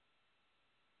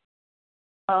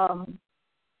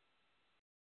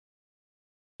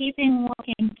 Keeping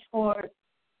looking toward.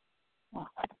 Well,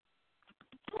 that's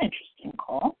an interesting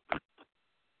call.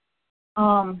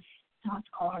 Let's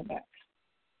call her back.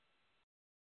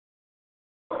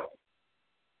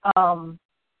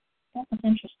 That was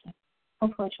interesting.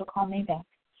 Hopefully she'll call me back.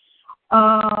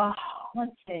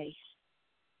 Let's see.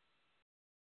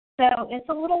 So it's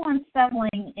a little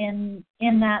unsettling in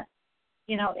that,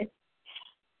 it's.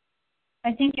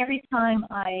 I think every time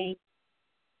I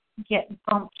get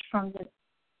bumped from the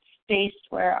space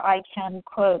where I can,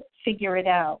 quote, figure it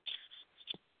out,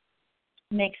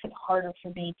 makes it harder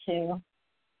for me to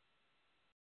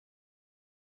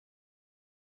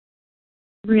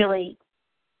really.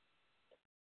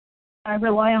 I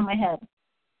rely on my head.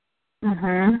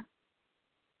 Mhm.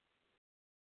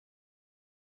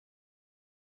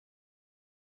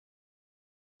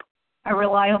 I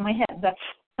rely on my head. That's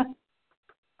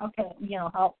okay.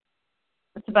 How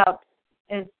it's about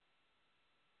is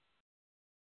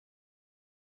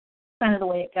kind of the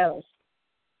way it goes.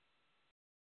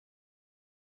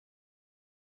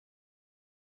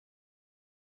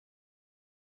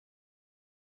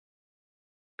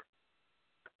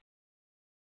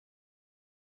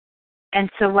 And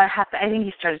so what happened? I think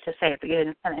you started to say it, but you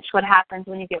didn't finish. What happens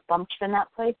when you get bumped in that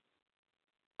place?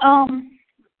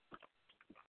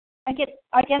 I get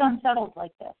unsettled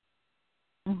like this.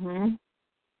 Mhm.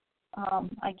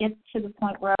 I get to the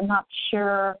point where I'm not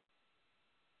sure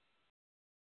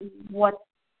what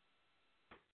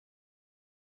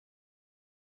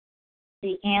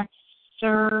the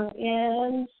answer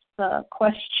is, the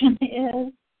question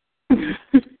is.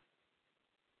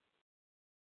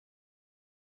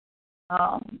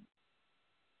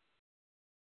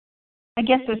 I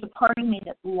guess there's a part of me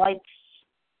that likes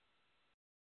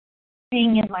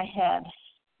being in my head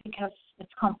because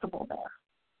it's comfortable there,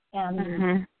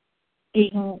 and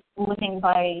living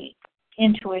by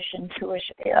intuition,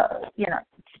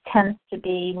 tends to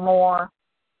be more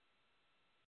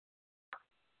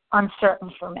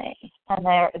uncertain for me, and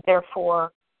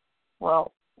therefore,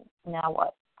 well, now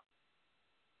what?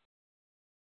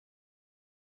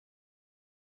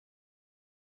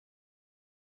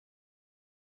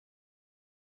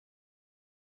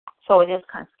 So it is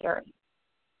kind of scary.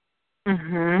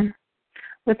 Mhm.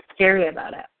 What's scary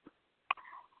about it?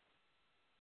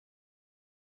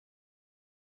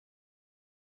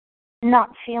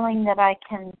 Not feeling that I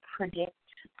can predict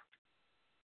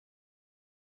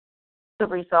the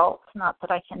results. Not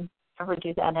that I can ever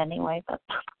do that anyway, but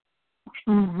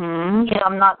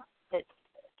I'm not.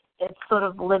 It's sort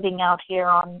of living out here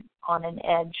on an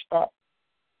edge that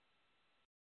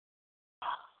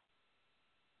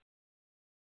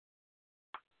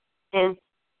is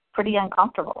pretty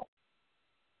uncomfortable.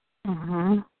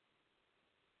 Mhm.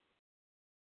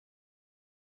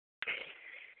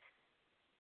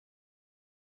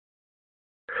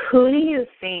 Who do you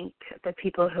think the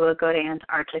people who would go to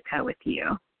Antarctica with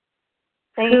you?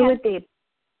 Who do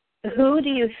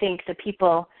you think the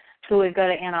people who would go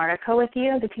to Antarctica with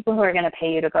you, the people who are going to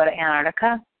pay you to go to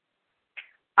Antarctica,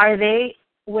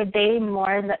 would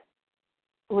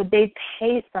they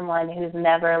pay someone who's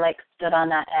never stood on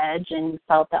that edge and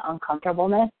felt the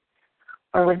uncomfortableness,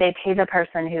 or would they pay the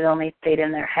person who's only stayed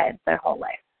in their head their whole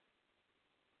life?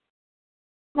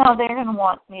 No, they're going to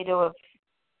want me to have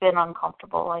been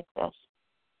uncomfortable like this.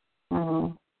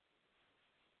 Mhm.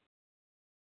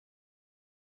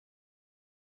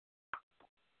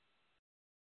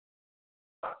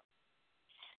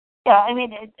 Yeah, I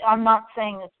mean, I'm not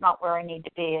saying it's not where I need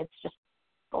to be. It's just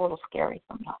a little scary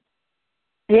sometimes.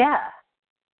 Yeah.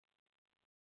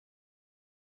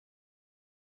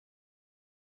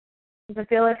 Does it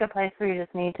feel like a place where you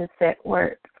just need to sit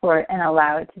for it and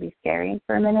allow it to be scary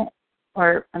for a minute?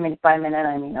 Or, by a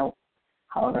minute,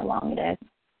 however long it is.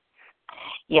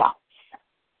 Yeah.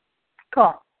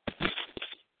 Cool.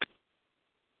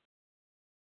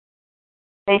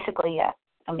 Basically, yeah.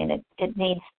 I mean, it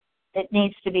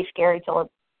needs to be scary till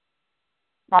it's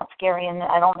not scary, and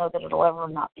I don't know that it'll ever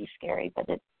not be scary, but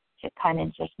it kind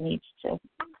of just needs to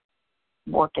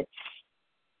work its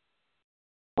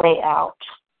way out.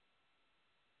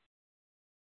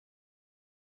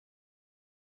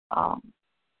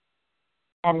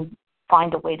 And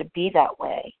find a way to be that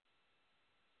way.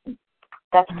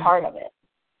 That's part of it.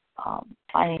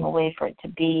 Finding a way for it to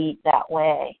be that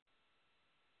way.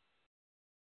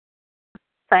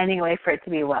 Finding a way for it to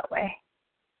be what way?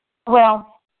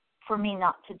 Well, for me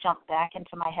not to jump back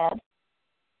into my head.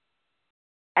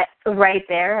 Right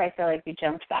there, I feel like you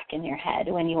jumped back in your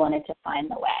head when you wanted to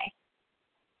find the way.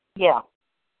 Yeah.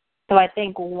 So I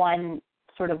think one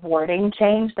sort of wording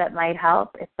change that might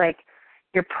help, it's like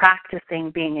you're practicing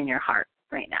being in your heart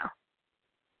right now.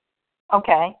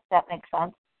 Okay, that makes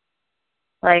sense.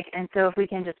 And so if we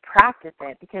can just practice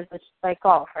it, because it's just like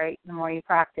golf, right? The more you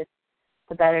practice,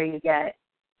 the better you get,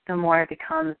 the more it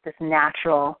becomes this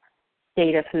natural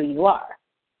state of who you are.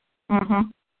 Mm-hmm.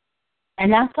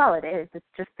 And that's all it is. It's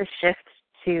just the shift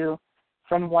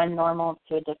from one normal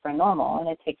to a different normal, and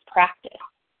it takes practice.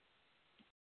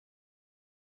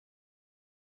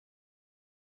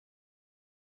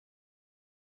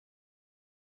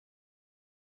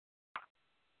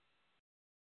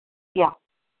 Yeah.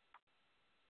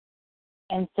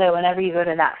 And so whenever you go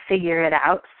to that figure it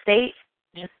out state,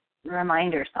 just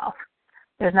remind yourself,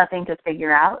 there's nothing to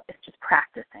figure out. It's just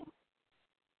practicing.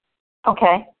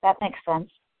 Okay, that makes sense.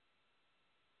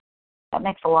 That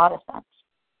makes a lot of sense.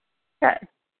 Good.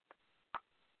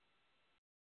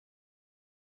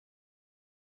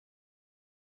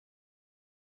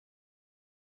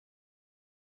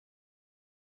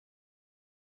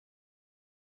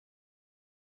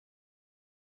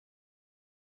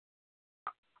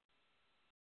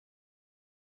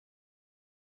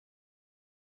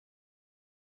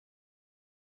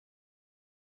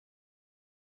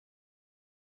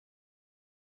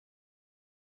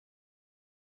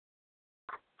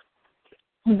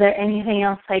 Is there anything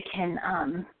else I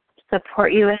can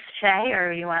support you with, Shay,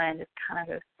 or you want to just kind of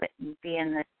go sit and be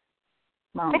in this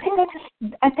moment?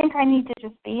 I think I need to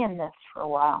just be in this for a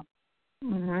while.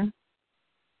 Mhm.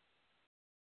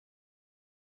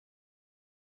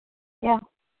 Yeah.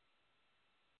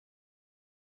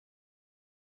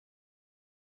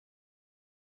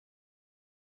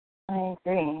 I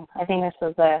agree. I think this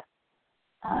was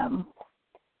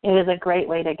it was a great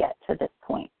way to get to this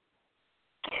point.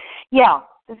 Yeah,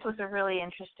 this was a really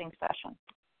interesting session.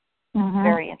 Mm-hmm.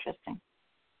 Very interesting.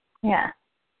 Yeah.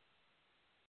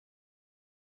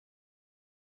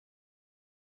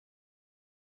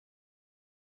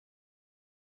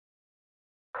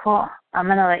 Cool. I'm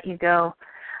going to let you go.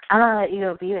 I'm going to let you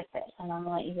go be with it, and I'm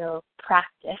going to let you go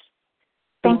practice.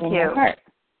 Thank in you. Your heart.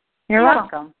 You're Yeah.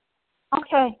 welcome.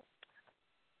 Okay.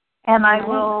 And I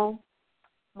will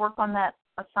work on that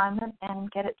assignment and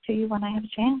get it to you when I have a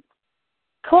chance.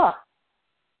 Cool.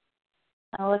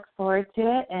 I look forward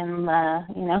to it, and,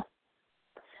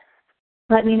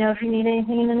 let me know if you need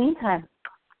anything in the meantime.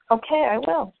 Okay, I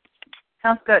will.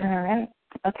 Sounds good. All right.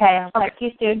 Okay, I'll talk to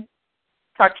you soon.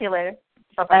 Talk to you later.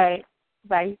 Bye-bye. All right.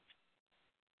 Bye.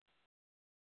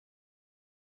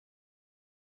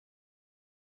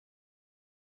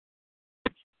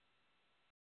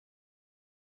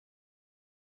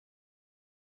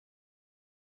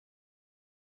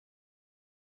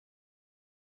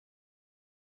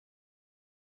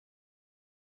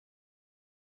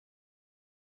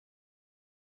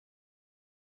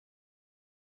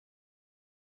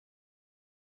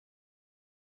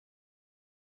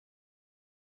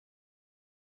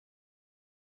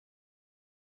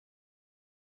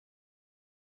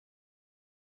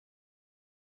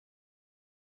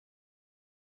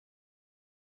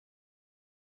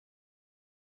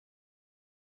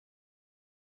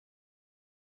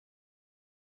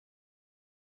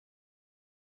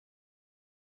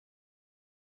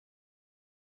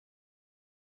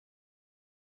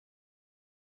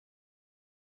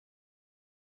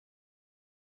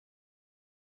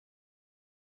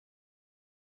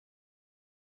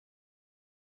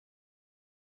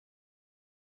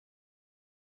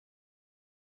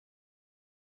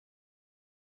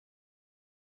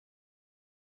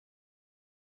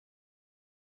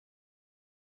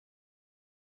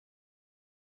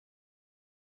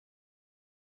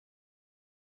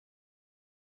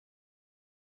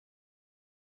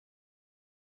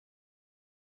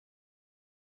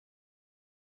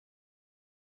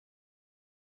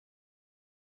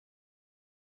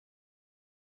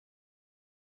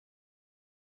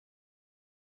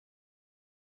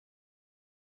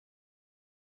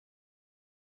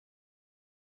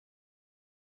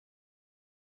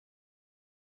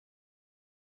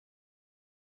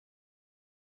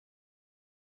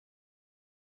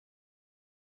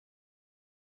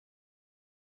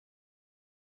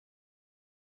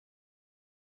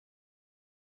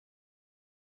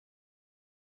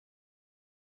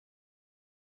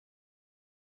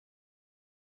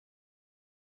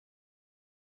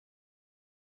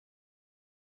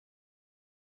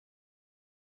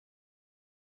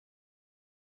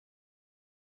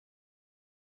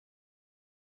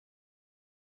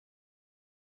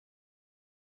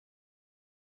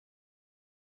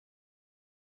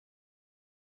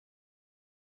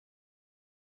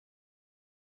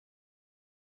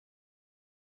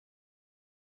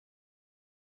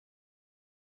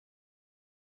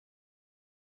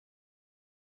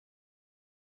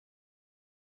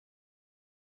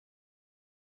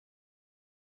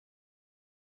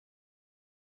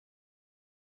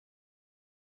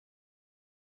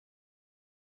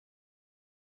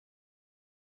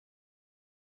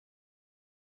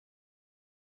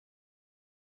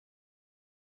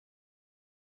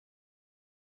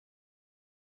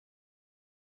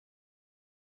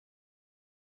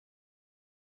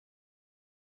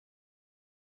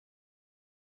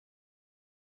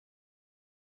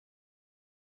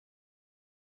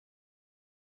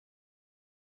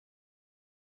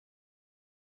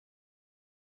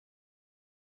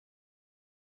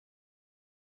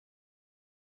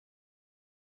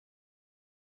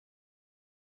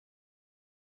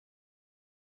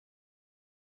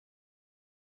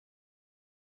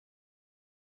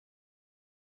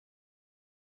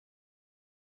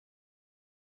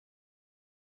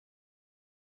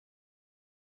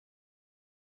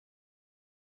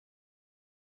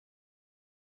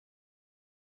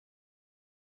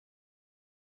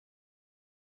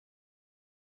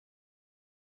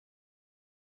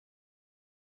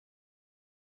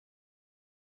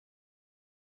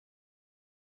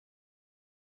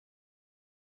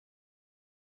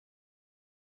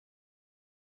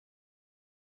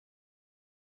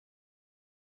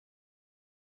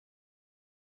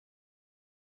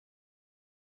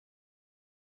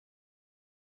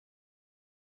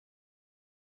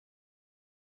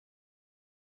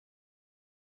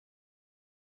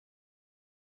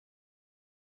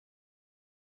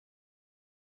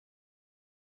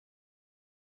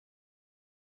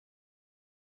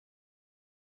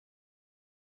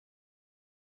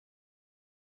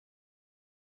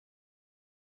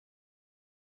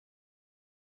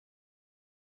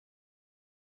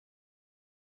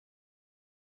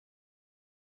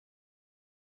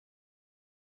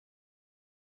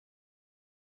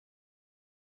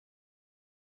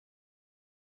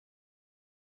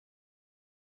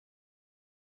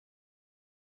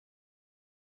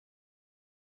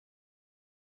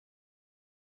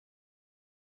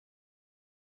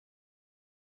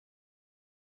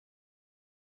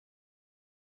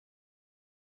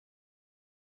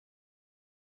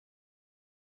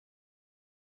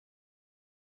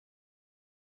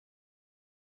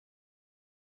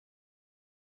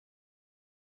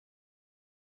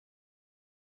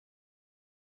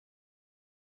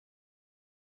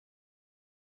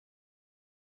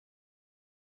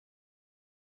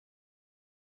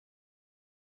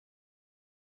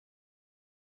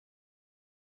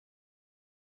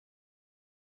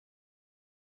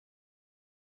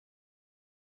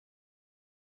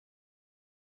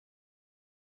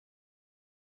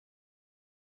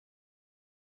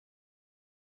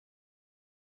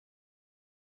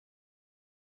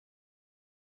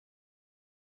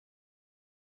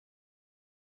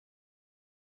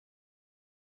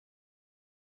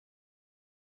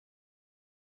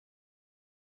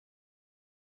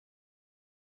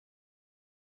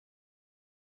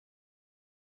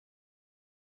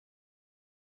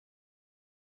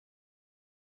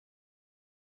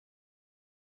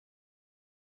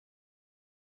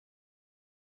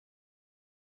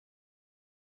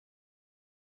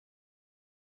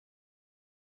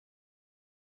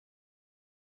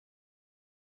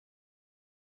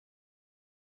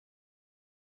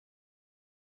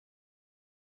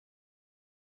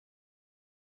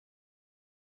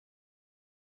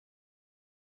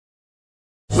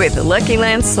 With the Lucky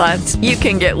Land Slots, you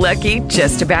can get lucky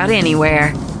just about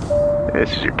anywhere.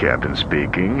 This is your captain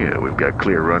speaking. We've got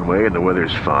clear runway and the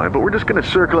weather's fine, but we're just going to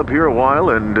circle up here a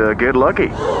while and get lucky.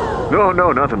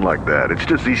 No, nothing like that. It's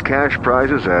just these cash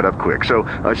prizes add up quick. So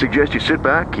I suggest you sit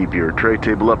back, keep your tray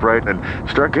table upright, and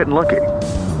start getting lucky.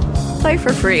 Play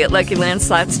for free at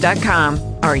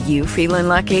LuckyLandSlots.com. Are you feeling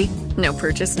lucky? No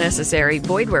purchase necessary.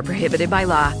 Void where prohibited by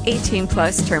law.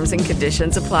 18+ terms and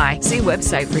conditions apply. See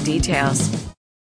website for details.